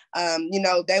pushed. You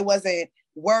know, they wasn't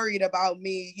worried about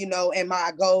me, you know, and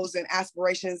my goals and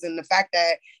aspirations and the fact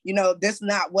that, you know, this is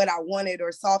not what I wanted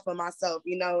or saw for myself,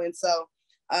 you know. And so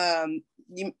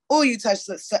you touched,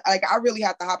 like, I really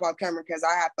had to hop off camera because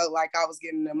I felt like I was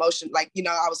getting emotional, like, you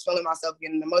know, I was feeling myself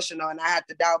getting emotional and I had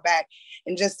to dial back.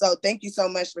 And just so thank you so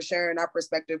much for sharing our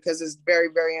perspective because it's very,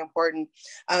 very important.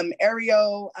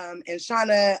 Ariel and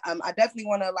Shauna, I definitely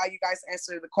want to allow you guys to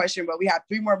answer the question, but we have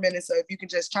 3 more minutes. So if you can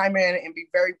just chime in and be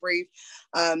very brief,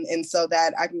 and so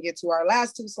that I can get to our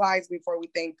last 2 slides before we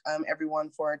thank everyone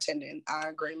for attending.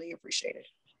 I greatly appreciate it.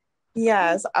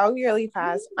 Yes, I'll be really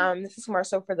fast. This is more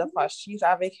so for the foster youth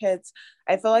advocates.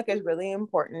 I feel like it's really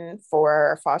important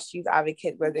for a foster youth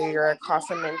advocate, whether you're a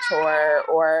CASA mentor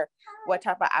or what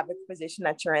type of advocate position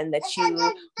that you're in, that you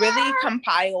really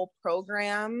compile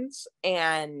programs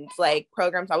and like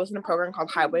programs. I was in a program called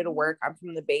Highway to Work. I'm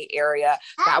from the Bay Area.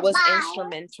 That was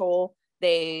instrumental.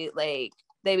 They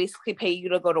basically pay you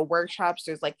to go to workshops.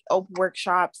 There's like open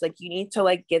workshops. Like, you need to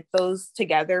like get those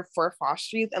together for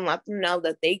foster youth and let them know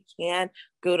that they can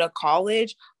go to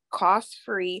college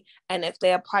cost-free. And if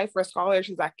they apply for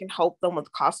scholarships, that can help them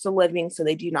with cost of living so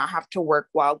they do not have to work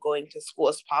while going to school.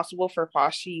 It's possible for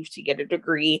foster youth to get a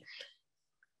degree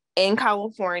in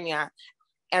California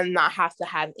and not have to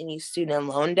have any student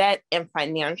loan debt and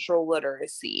financial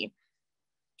literacy.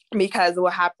 Because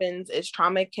what happens is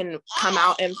trauma can come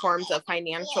out in forms of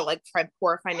financial, like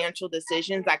poor financial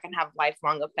decisions that can have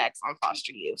lifelong effects on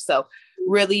foster youth. So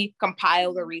really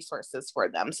compile the resources for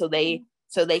them so they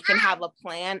can have a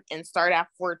plan and start at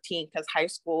 14 because high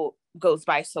school goes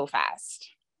by so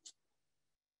fast.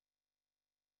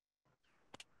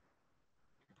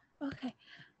 Okay.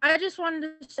 I just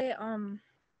wanted to say,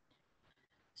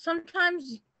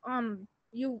 sometimes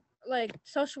you, like,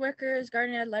 social workers,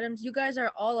 guardian ad litems, you guys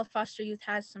are all a foster youth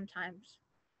has sometimes.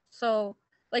 So,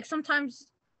 like, sometimes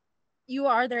you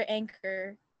are their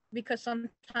anchor because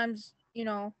sometimes, you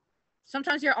know,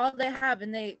 sometimes you're all they have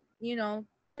and they, you know,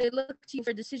 they look to you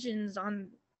for decisions on,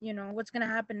 you know, what's going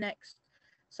to happen next.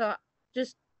 So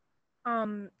just,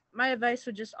 my advice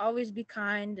would just always be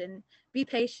kind and be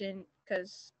patient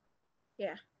because,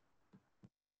 yeah.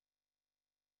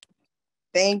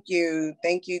 Thank you.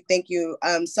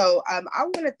 So I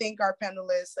want to thank our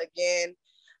panelists again.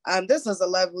 This was a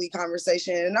lovely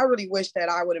conversation, and I really wish that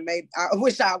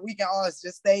we can all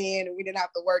just stay in and we didn't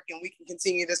have to work and we can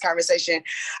continue this conversation.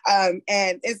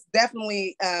 And it's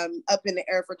definitely up in the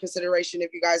air for consideration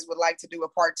if you guys would like to do a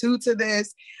part 2 to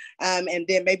this. And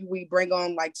then maybe we bring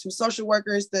on like 2 social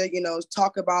workers to, you know,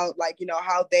 talk about like, you know,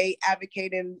 how they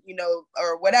advocate and, you know,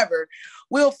 or whatever.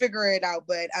 We'll figure it out.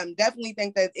 But definitely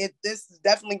think that this is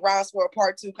definitely grounds for a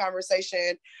part 2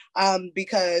 conversation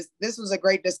because this was a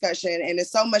great discussion and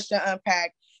it's so much to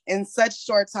unpack in such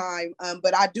short time.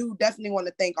 But I do definitely want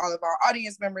to thank all of our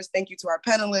audience members. Thank you to our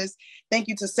panelists. Thank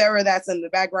you to Sarah that's in the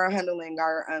background handling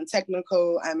our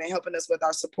technical and helping us with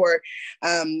our support.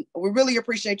 We really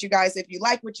appreciate you guys. If you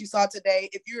like what you saw today,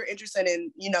 if you're interested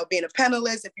in, being a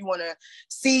panelist, if you want to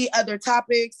see other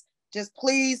topics, just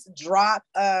please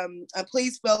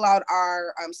please fill out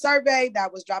our survey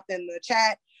that was dropped in the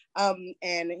chat.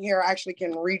 And here I actually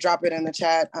can re-drop it in the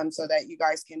chat so that you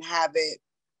guys can have it.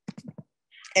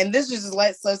 And this just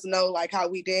lets us know like how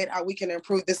we did, how we can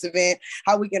improve this event,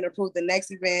 how we can improve the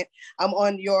next event.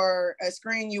 On your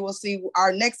screen, you will see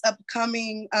our next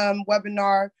upcoming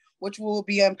webinar, which will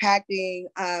be unpacking.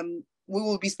 We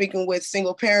will be speaking with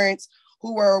single parents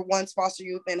who were once foster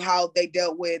youth and how they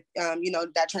dealt with,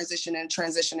 that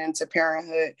transition into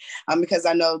parenthood. Because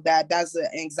I know that that's the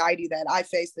anxiety that I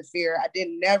faced, the fear. I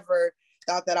never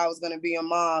thought that I was going to be a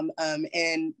mom.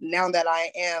 And now that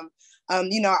I am,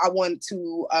 I want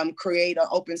to create an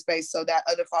open space so that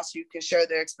other foster youth can share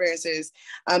their experiences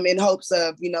in hopes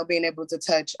of, being able to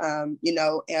touch,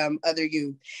 other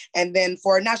youth. And then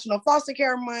for National Foster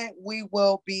Care Month, we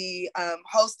will be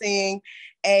hosting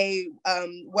a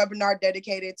webinar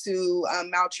dedicated to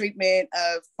maltreatment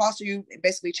of foster youth,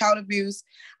 basically child abuse.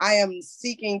 I am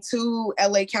seeking 2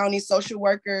 LA County social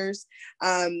workers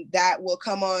that will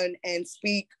come on and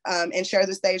speak and share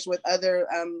the stage with other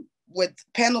with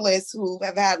panelists who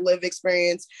have had lived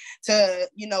experience to,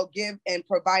 give and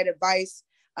provide advice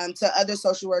to other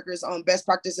social workers on best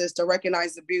practices to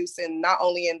recognize abuse, and not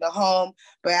only in the home,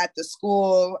 but at the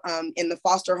school, in the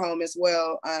foster home as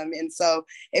well. And so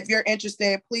if you're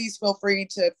interested, please feel free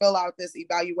to fill out this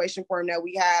evaluation form that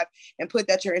we have and put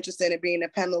that you're interested in being a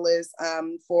panelist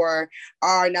for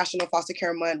our National Foster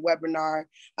Care Month webinar.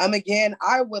 Again,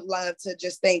 I would love to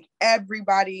just thank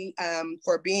everybody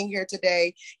for being here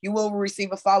today. You will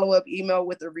receive a follow-up email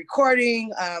with the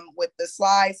recording, with the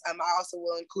slides. I also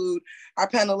will include our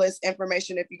panelists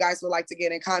information if you guys would like to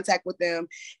get in contact with them.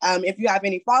 If you have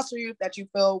any foster youth that you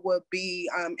feel would be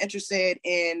interested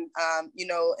in,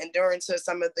 enduring to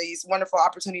some of these wonderful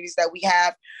opportunities that we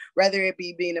have, whether it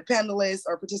be being a panelist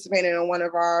or participating in one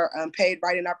of our paid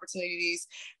writing opportunities,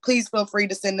 please feel free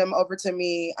to send them over to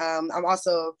me. I'm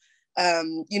also,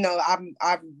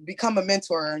 I've become a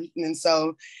mentor. And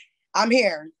so I'm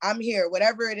here.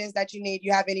 Whatever it is that you need,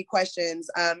 you have any questions.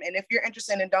 And if you're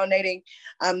interested in donating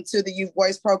to the Youth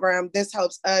Voice program, this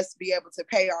helps us be able to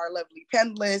pay our lovely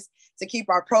panelists to keep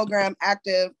our program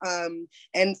active.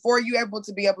 And for you able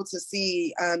to be able to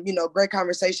see, great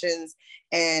conversations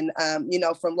and,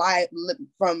 from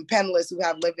panelists who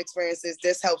have lived experiences,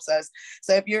 this helps us.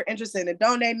 So if you're interested in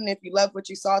donating, if you love what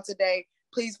you saw today,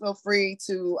 please feel free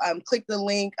to click the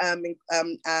link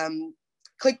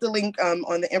click the link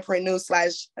on the Imprint News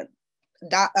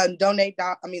donate.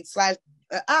 I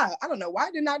don't know,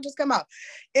 why did not just come out?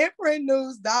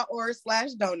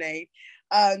 imprintnews.org/donate.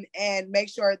 And make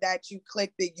sure that you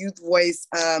click the Youth Voice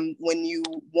when you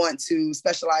want to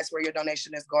specialize where your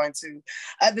donation is going to.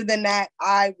 Other than that,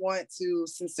 I want to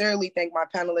sincerely thank my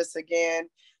panelists again.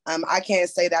 I can't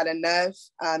say that enough.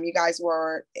 You guys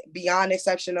were beyond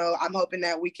exceptional. I'm hoping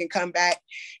that we can come back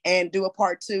and do a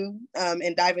part 2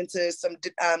 and dive into some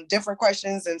different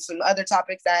questions and some other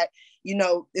topics that,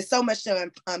 there's so much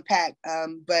to unpack.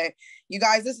 But you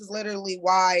guys, this is literally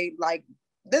why,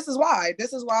 this is why,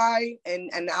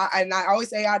 and I always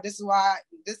say, this is why,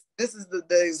 this is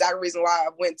the exact reason why I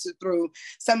went through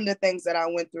some of the things that I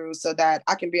went through, so that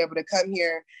I can be able to come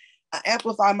here,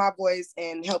 amplify my voice,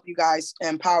 and help you guys feel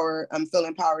empowered and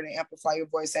amplify your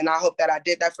voice. And I hope that I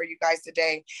did that for you guys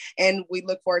today. And we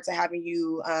look forward to having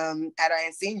you and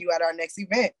seeing you at our next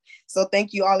event. So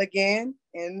thank you all again,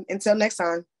 and until next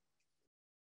time.